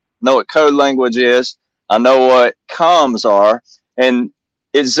are. I know what code language is. I know what comms are. And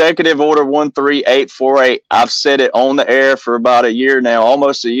Executive Order 13848, I've said it on the air for about a year now,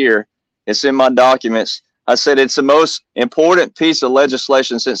 almost a year. It's in my documents. I said it's the most important piece of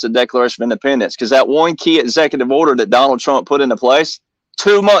legislation since the Declaration of Independence, because that one key executive order that Donald Trump put into place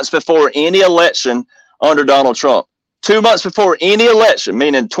 2 months before any election under Donald Trump, 2 months before any election,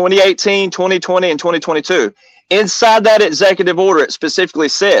 meaning 2018, 2020, and 2022, inside that executive order, it specifically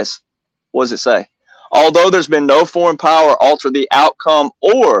says, what does it say? Although there's been no foreign power alter the outcome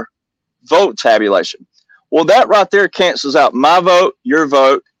or vote tabulation, Well, that right there cancels out my vote, your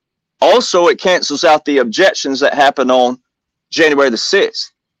vote. Also, it cancels out the objections that happened on January the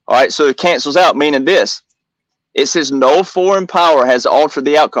 6th. All right, so it cancels out, meaning this. It says no foreign power has altered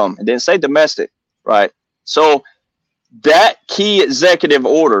the outcome. It didn't say domestic, right? So that key executive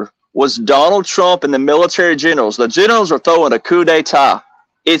order was Donald Trump and the military generals. The generals are throwing a coup d'etat.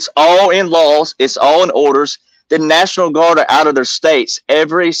 It's all in laws. It's all in orders. The National Guard are out of their states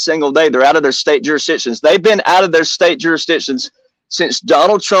every single day. They're out of their state jurisdictions. They've been out of their state jurisdictions since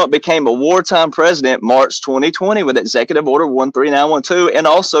Donald Trump became a wartime president March 2020 with Executive Order 13912 and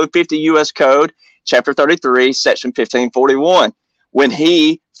also 50 U.S. Code, Chapter 33, Section 1541, when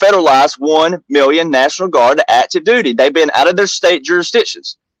he federalized 1 million National Guard to active duty. They've been out of their state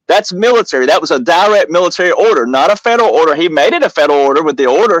jurisdictions. That's military. That was a direct military order, not a federal order. He made it a federal order with the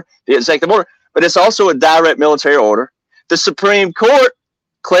order, the executive order, but it's also a direct military order. The Supreme Court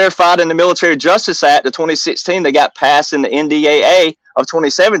clarified in the Military Justice Act of 2016 that got passed in the NDAA of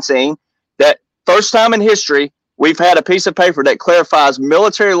 2017 that first time in history, we've had a piece of paper that clarifies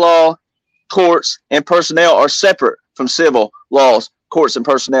military law, courts, and personnel are separate from civil laws, courts, and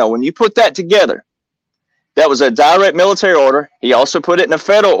personnel. When you put that together, that was a direct military order. He also put it in a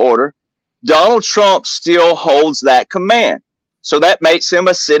federal order. Donald Trump still holds that command. So that makes him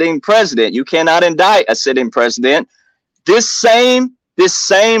a sitting president. You cannot indict a sitting president. This same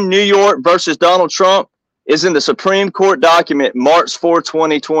New York versus Donald Trump is in the Supreme Court document March 4,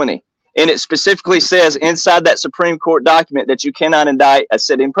 2020. And it specifically says inside that Supreme Court document that you cannot indict a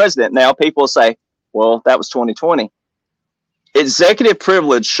sitting president. Now, people say, well, that was 2020. Executive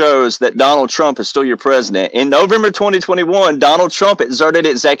privilege shows that Donald Trump is still your president. In November 2021, Donald Trump exerted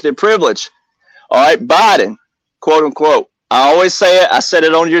executive privilege. All right, Biden, quote unquote. I always say it. I said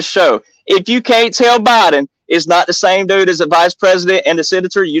it on your show. If you can't tell Biden is not the same dude as the vice president and the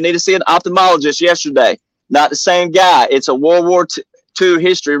senator, you need to see an ophthalmologist yesterday. Not the same guy. It's a World War II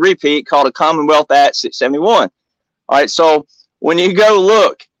history repeat called a Commonwealth Act 671. All right, so when you go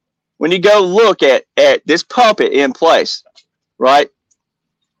look at this puppet in place, right?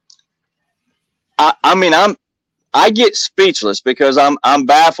 I get speechless because I'm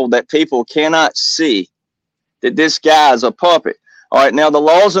baffled that people cannot see that this guy is a puppet. All right, now the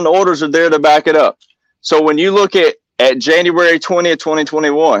laws and orders are there to back it up. So when you look at January 20th,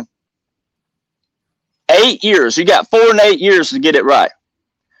 2021, 8 years, you got 4 and 8 years to get it right.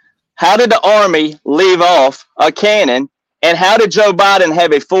 How did the Army leave off a cannon? And how did Joe Biden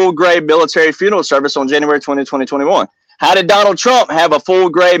have a full-grade military funeral service on January 20, 2021? How did Donald Trump have a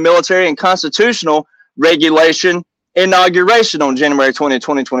full-grade military and constitutional regulation inauguration on January 20,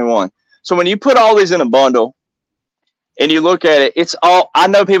 2021? So when you put all these in a bundle and you look at it, it's all, I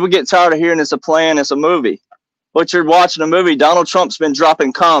know people get tired of hearing it's a plan, it's a movie. But you're watching a movie. Donald Trump's been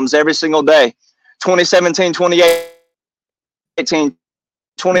dropping comms every single day. 2017, 2018,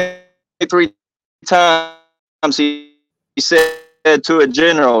 23 times he said to a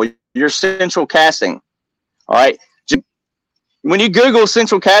general, you're central casting. All right. When you Google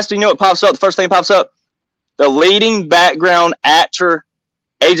central casting, you know what pops up? The first thing that pops up, the leading background actor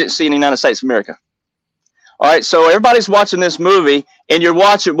agency in the United States of America. All right. So everybody's watching this movie and you're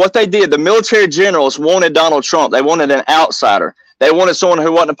watching what they did. The military generals wanted Donald Trump. They wanted an outsider. They wanted someone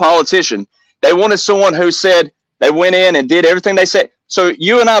who wasn't a politician. They wanted someone who said they went in and did everything they said. So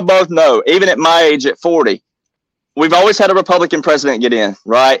you and I both know, even at my age at 40, we've always had a Republican president get in,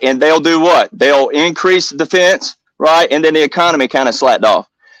 right? And they'll do what? They'll increase defense, right? And then the economy kind of slacked off.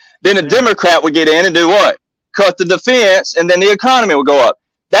 Then a Democrat would get in and do what? Cut the defense, and then the economy will go up.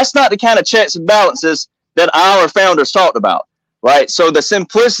 That's not the kind of checks and balances that our founders talked about, right? So the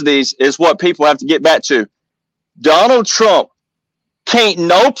simplicities is what people have to get back to. Donald Trump, can't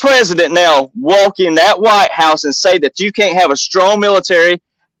no president now walk in that White House and say that you can't have a strong military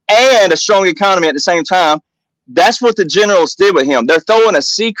and a strong economy at the same time. That's what the generals did with him. They're throwing a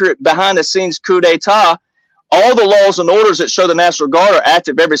secret behind-the-scenes coup d'etat. All the laws and orders that show the National Guard are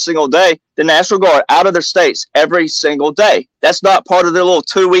active every single day. The National Guard out of their states every single day. That's not part of their little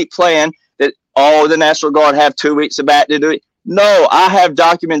 2-week plan that all the National Guard have 2 weeks of active duty. No, I have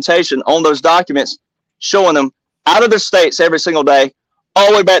documentation on those documents showing them out of their states every single day, all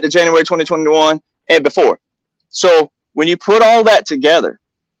the way back to January 2021 and before. So when you put all that together,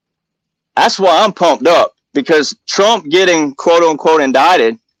 that's why I'm pumped up, because Trump getting quote unquote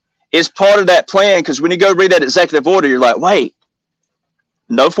indicted is part of that plan. Because when you go read that executive order, you're like, wait,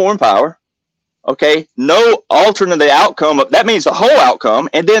 no foreign power. Okay, no altering the outcome. That means the whole outcome.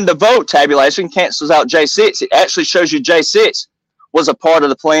 And then the vote tabulation cancels out J6. It actually shows you J6 was a part of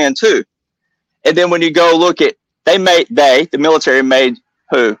the plan too. And then when you go look at, the military made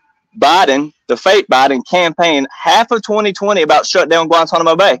who? Biden the fake Biden campaign half of 2020 about shut down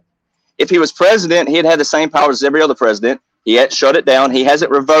Guantanamo Bay. If he was president, he'd had the same powers as every other president. He had shut it down. He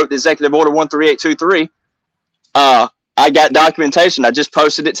hasn't revoked Executive Order 13823. I got documentation. I just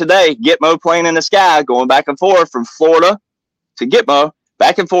posted it today. Gitmo plane in the sky going back and forth from Florida to Gitmo,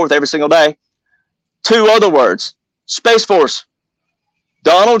 back and forth every single day. 2 other words, Space Force.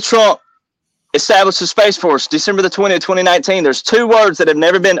 Donald Trump established the Space Force December the 20th, 2019. There's 2 words that have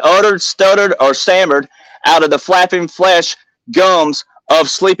never been uttered, stuttered, or stammered out of the flapping flesh gums of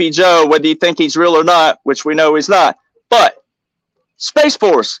Sleepy Joe, whether you think he's real or not, which we know he's not. But Space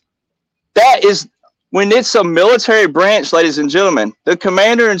Force, that is, when it's a military branch, ladies and gentlemen, the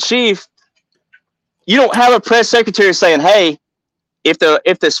commander-in-chief, you don't have a press secretary saying, hey, if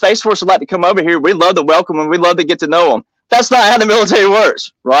the Space Force would like to come over here, we'd love to welcome them. We'd love to get to know them. That's not how the military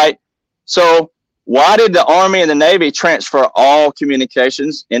works, right? So why did the Army and the Navy transfer all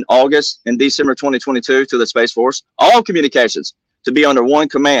communications in August and December 2022 to the Space Force? All communications to be under one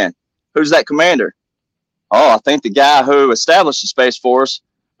command. Who's that commander? Oh, I think the guy who established the Space Force,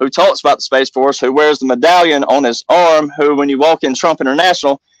 who talks about the Space Force, who wears the medallion on his arm, who, when you walk in Trump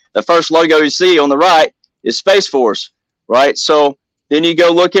International, the first logo you see on the right is Space Force, right? So then you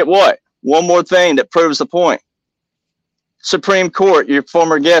go look at what? One more thing that proves the point. Supreme Court, your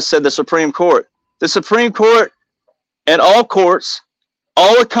former guest said the Supreme Court. The Supreme Court and all courts,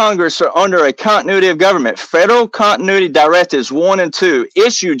 all of Congress are under a continuity of government. Federal Continuity Directives 1 and 2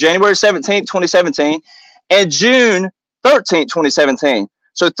 issued January 17, 2017 and June 13, 2017.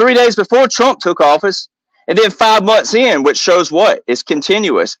 So 3 days before Trump took office, and then 5 months in, which shows what? It's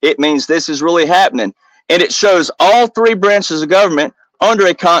continuous. It means this is really happening. And it shows all 3 branches of government under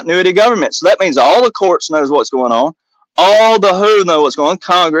a continuity government. So that means all the courts knows what's going on. All the who know what's going on,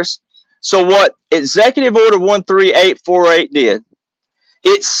 Congress. So what Executive Order 13848 did,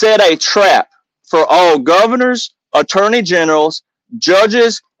 it set a trap for all governors, attorney generals,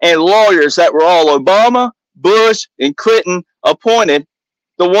 judges, and lawyers that were all Obama, Bush, and Clinton appointed,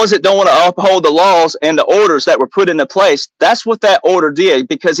 the ones that don't want to uphold the laws and the orders that were put into place. That's what that order did,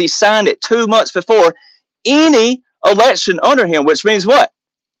 because he signed it 2 months before any election under him, which means what?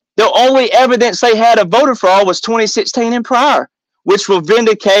 The only evidence they had of voter fraud was 2016 and prior, which will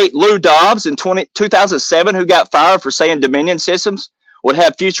vindicate Lou Dobbs in 2007, who got fired for saying Dominion systems would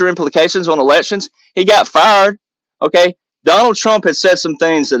have future implications on elections. He got fired. Okay. Donald Trump has said some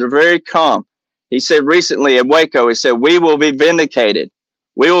things that are very calm. He said recently in Waco, he said, we will be vindicated.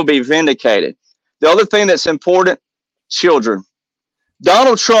 We will be vindicated. The other thing that's important, children.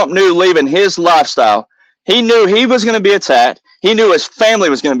 Donald Trump knew leaving his lifestyle, he knew he was going to be attacked. He knew his family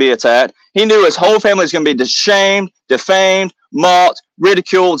was going to be attacked. He knew his whole family was going to be shamed, defamed, mocked,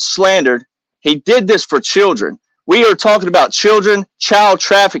 ridiculed, slandered. He did this for children. We are talking about children, child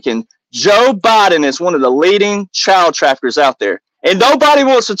trafficking. Joe Biden is one of the leading child traffickers out there, and nobody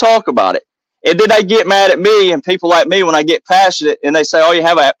wants to talk about it. And then they get mad at me and people like me when I get passionate and they say, oh, you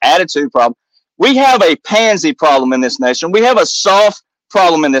have an attitude problem. We have a pansy problem in this nation. We have a soft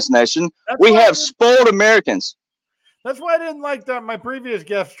problem in this nation. We have spoiled Americans. That's why I didn't like that. My previous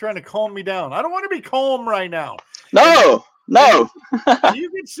guest trying to calm me down. I don't want to be calm right now. No.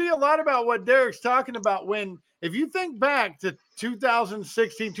 You can see a lot about what Derek's talking about if you think back to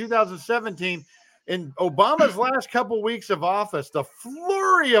 2016, 2017, in Obama's last couple weeks of office, the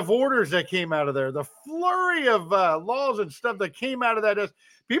flurry of orders that came out of there, the flurry of laws and stuff that came out of that,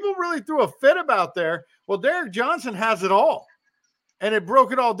 people really threw a fit about there. Well, Derek Johnson has it all. And it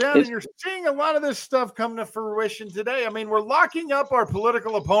broke it all down. And you're seeing a lot of this stuff come to fruition today. I mean, we're locking up our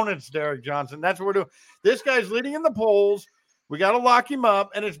political opponents, Derek Johnson. That's what we're doing. This guy's leading in the polls. We got to lock him up.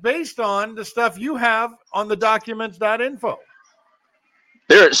 And it's based on the stuff you have on the documents.info.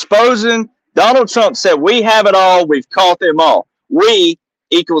 They're exposing. Donald Trump said, we have it all. We've caught them all. We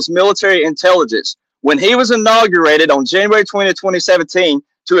equals military intelligence. When he was inaugurated on January 20, 2017,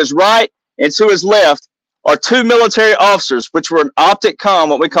 to his right and to his left, are 2 military officers, which were an optic comm,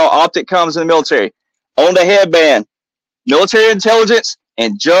 what we call optic comms in the military, on the headband, military intelligence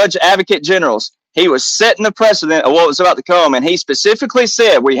and judge advocate generals. He was setting the precedent of what was about to come. And he specifically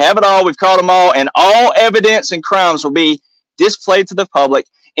said, we have it all, we've caught them all, and all evidence and crimes will be displayed to the public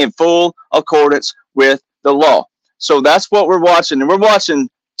in full accordance with the law. So that's what we're watching. And we're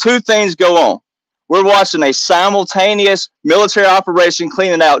watching 2 things go on. We're watching a simultaneous military operation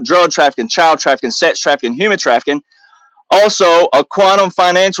cleaning out drug trafficking, child trafficking, sex trafficking, human trafficking. Also, a quantum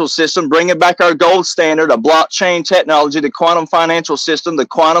financial system, bringing back our gold standard, a blockchain technology, the quantum financial system, the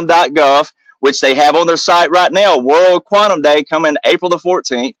quantum.gov, which they have on their site right now, World Quantum Day coming April the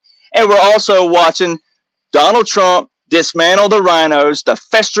 14th. And we're also watching Donald Trump dismantle the rhinos, the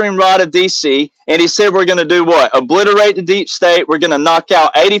festering rot of D.C., and he said we're going to do what? Obliterate the deep state. We're going to knock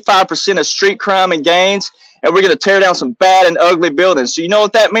out 85% of street crime and gangs, and we're going to tear down some bad and ugly buildings. So you know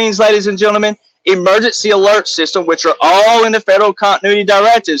what that means, ladies and gentlemen? Emergency alert system, which are all in the federal continuity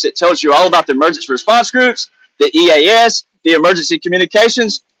directives. It tells you all about the emergency response groups, the EAS, the emergency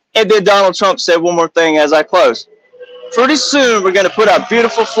communications. And then Donald Trump said one more thing as I close. Pretty soon, we're going to put our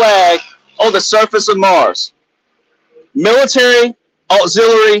beautiful flag on the surface of Mars. Military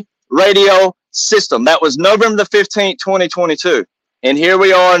Auxiliary Radio System. That was November the 15th, 2022. And here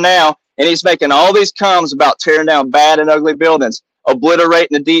we are now, and he's making all these comments about tearing down bad and ugly buildings,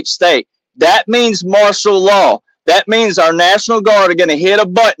 obliterating the deep state. That means martial law. That means our National Guard are going to hit a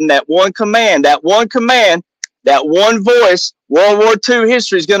button, that one command, that one voice. World War II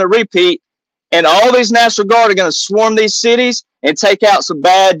history is going to repeat, and all these National Guard are going to swarm these cities and take out some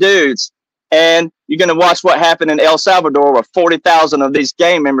bad dudes. And you're going to watch what happened in El Salvador, where 40,000 of these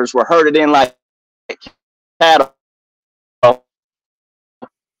gang members were herded in like cattle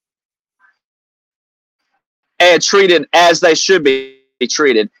and treated as they should be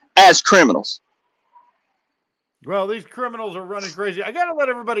treated, as criminals. Well, these criminals are running crazy. I got to let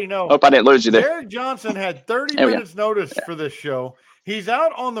everybody know. Hope I didn't lose you there. Derek Johnson had 30 minutes notice for this show. He's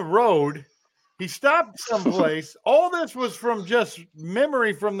out on the road. He stopped someplace. All this was from just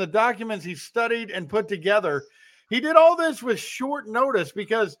memory from the documents he studied and put together. He did all this with short notice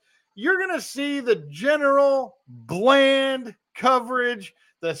because you're going to see the general bland coverage,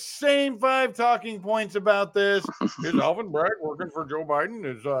 the same 5 talking points about this. Is Alvin Bragg working for Joe Biden?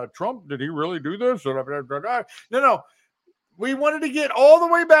 Is Trump, did he really do this? No. We wanted to get all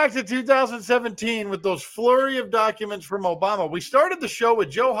the way back to 2017 with those flurry of documents from Obama. We started the show with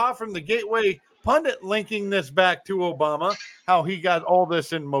Joe Hoff from the Gateway Pundit linking this back to Obama, how he got all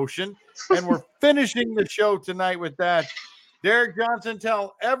this in motion. And we're finishing the show tonight with that. Derek Johnson,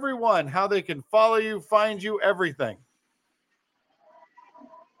 tell everyone how they can follow you, find you, everything.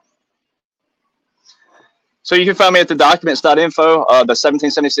 So you can find me at the documents.info, the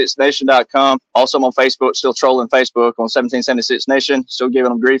 1776nation.com. Also, I'm on Facebook, still trolling Facebook on 1776 Nation, still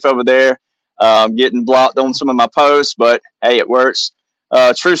giving them grief over there. Getting blocked on some of my posts, but hey, it works.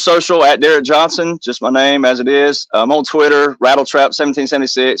 True Social at Derek Johnson, just my name as it is. I'm on Twitter,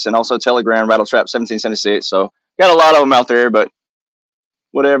 Rattletrap1776, and also Telegram, Rattletrap1776. So got a lot of them out there, but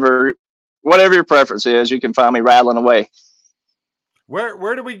whatever your preference is, you can find me rattling away.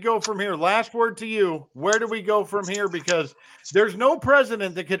 Where do we go from here? Last word to you. Where do we go from here? Because there's no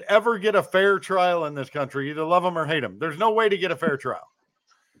president that could ever get a fair trial in this country. Either love him or hate him. There's no way to get a fair trial.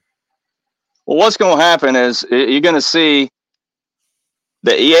 Well, what's going to happen is you're going to see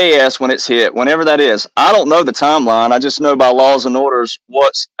the EAS when it's hit, whenever that is. I don't know the timeline. I just know by laws and orders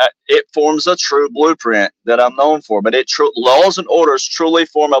it forms a true blueprint that I'm known for. But laws and orders truly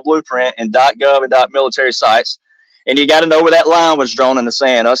form a blueprint in .gov and .military sites. And you got to know where that line was drawn in the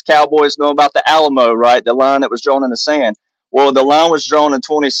sand. Us cowboys know about the Alamo, right? The line that was drawn in the sand. Well, the line was drawn in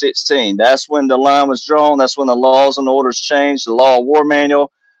 2016. That's when the line was drawn. That's when the laws and orders changed. The Law of War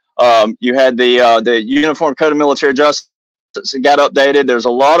Manual. You had the Uniform Code of Military Justice. It got updated. There's a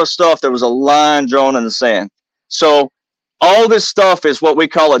lot of stuff. There was a line drawn in the sand. So all this stuff is what we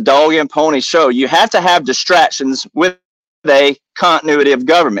call a dog and pony show. You have to have distractions with a continuity of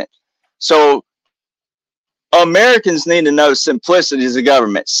government. So Americans need to know simplicities of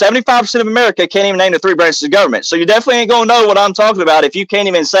government. 75% of America can't even name the 3 branches of government. So you definitely ain't going to know what I'm talking about if you can't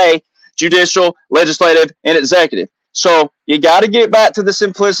even say judicial, legislative, and executive. So you got to get back to the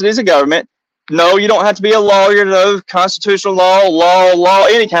simplicities of government. No, you don't have to be a lawyer to know constitutional law,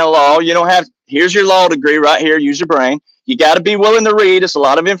 any kind of law. You don't have, here's your law degree right here. Use your brain. You got to be willing to read. It's a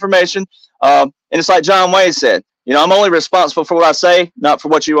lot of information. And it's like John Wayne said, I'm only responsible for what I say, not for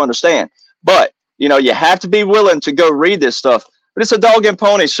what you understand. But you have to be willing to go read this stuff. But it's a dog and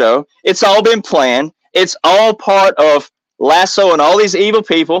pony show. It's all been planned. It's all part of lassoing all these evil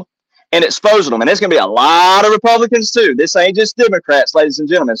people and exposing them. And there's going to be a lot of Republicans, too. This ain't just Democrats, ladies and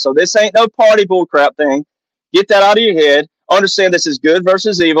gentlemen. So this ain't no party bullcrap thing. Get that out of your head. Understand this is good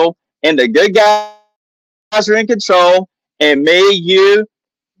versus evil. And the good guys are in control. And me, you,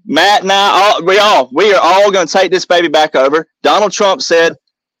 Matt, and I, we are all going to take this baby back over. Donald Trump said,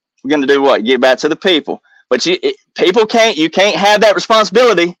 we're going to do what? Get back to the people. But you can't have that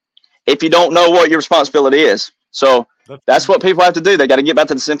responsibility if you don't know what your responsibility is. So that's what people have to do. They got to get back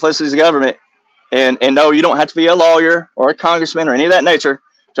to the simplicities of government and no, you don't have to be a lawyer or a congressman or any of that nature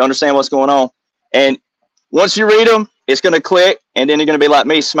to understand what's going on. And once you read them, it's going to click, and then you're going to be like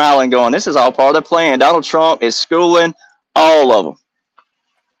me, smiling, going, this is all part of the plan. Donald Trump is schooling all of them.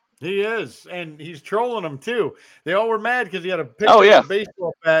 He is, and he's trolling them too. They all were mad because he had a picture Oh, yeah. of a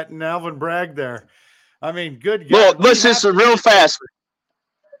baseball bat and Alvin Bragg there. I mean, good Well, God. let's just real fast,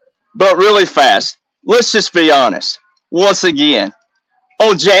 but really fast. Let's just be honest. Once again,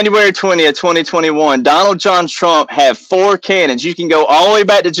 on January 20th, 2021, Donald John Trump had 4 cannons. You can go all the way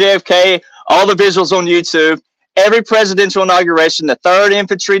back to JFK, all the visuals on YouTube. Every presidential inauguration, the 3rd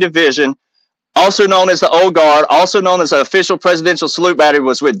Infantry Division, also known as the Old Guard, also known as the official presidential salute battery,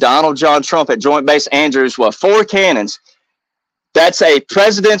 was with Donald John Trump at Joint Base Andrews with 4 cannons. That's a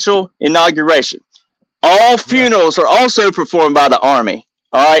presidential inauguration. All funerals are also performed by the Army.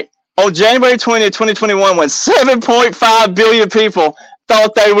 All right. On January 20th, 2021, when 7.5 billion people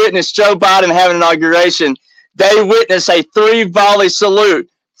thought they witnessed Joe Biden have an inauguration, they witnessed a 3-volley salute,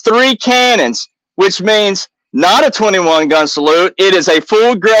 3 cannons, which means not a 21-gun salute. It is a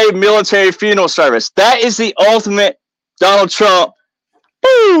full-grade military funeral service. That is the ultimate Donald Trump.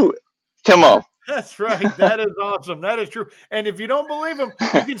 Woo! Come on. That's right. That is awesome. That is true. And if you don't believe him,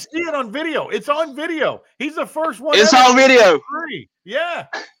 you can see it on video. It's on video. He's the first one. It's on video. Yeah.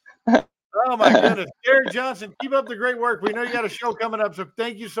 Oh, my goodness. Derek Johnson, keep up the great work. We know you got a show coming up, so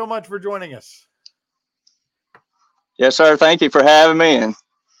thank you so much for joining us. Yes, sir. Thank you for having me. And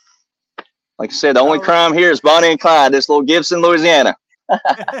like I said, the only crime here is Bonnie and Clyde, this little Gibson, Louisiana.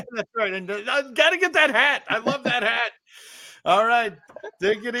 That's right. And I got to get that hat. I love that hat. All right.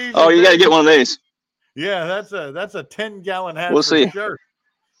 Take it easy. Oh, you got to get one of these. Yeah, that's a 10-gallon hat. We'll see. Sure.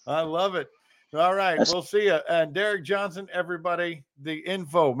 I love it. All right. We'll see you. And Derek Johnson, everybody, the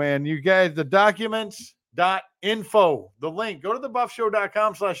info, man. You guys, the documents.info. The link. Go to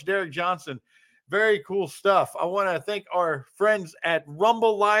thebuffshow.com/Derek Johnson. Very cool stuff. I want to thank our friends at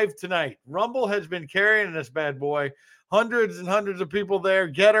Rumble Live tonight. Rumble has been carrying this bad boy. Hundreds and hundreds of people there.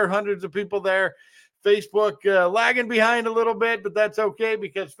 Getter, hundreds of people there. Facebook lagging behind a little bit, but that's okay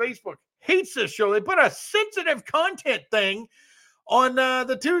because Facebook hates this show. They put a sensitive content thing on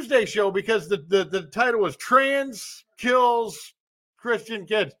the Tuesday show because the title was Trans Kills Christian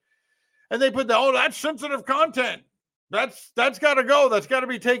Kids. And they put that's sensitive content. That's got to go. That's got to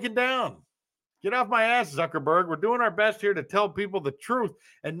be taken down. Get off my ass, Zuckerberg. We're doing our best here to tell people the truth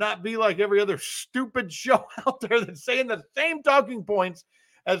and not be like every other stupid show out there that's saying the same talking points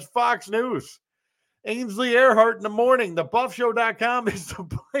as Fox News. Ainsley Earhart in the morning. TheBuffShow.com is the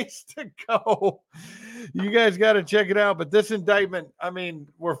place to go. You guys got to check it out. But this indictment, I mean,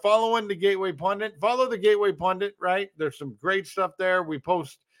 we're following the Gateway Pundit. Follow the Gateway Pundit, right? There's some great stuff there. We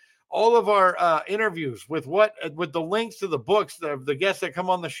post all of our interviews with the links to the books, the guests that come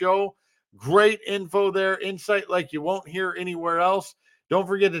on the show. Great info there, insight like you won't hear anywhere else. Don't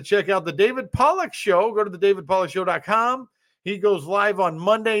forget to check out the David Pollack Show. Go to thedavidpollackshow.com. He goes live on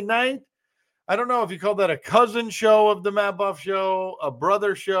Monday night. I don't know if you call that a cousin show of the Matt Buff Show, a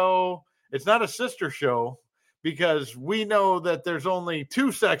brother show. It's not a sister show because we know that there's only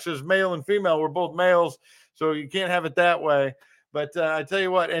 2 sexes, male and female. We're both males, so you can't have it that way. But I tell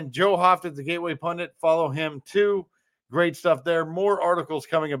you what, and Joe Hoft at the Gateway Pundit, follow him too. Great stuff there. More articles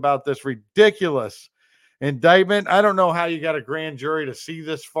coming about this ridiculous indictment. I don't know how you got a grand jury to see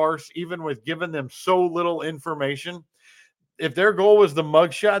this farce, even with giving them so little information. If their goal was the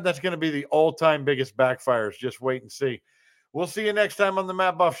mugshot, that's going to be the all-time biggest backfires. Just wait and see. We'll see you next time on the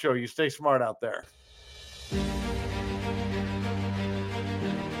Matt Buff Show. You stay smart out there.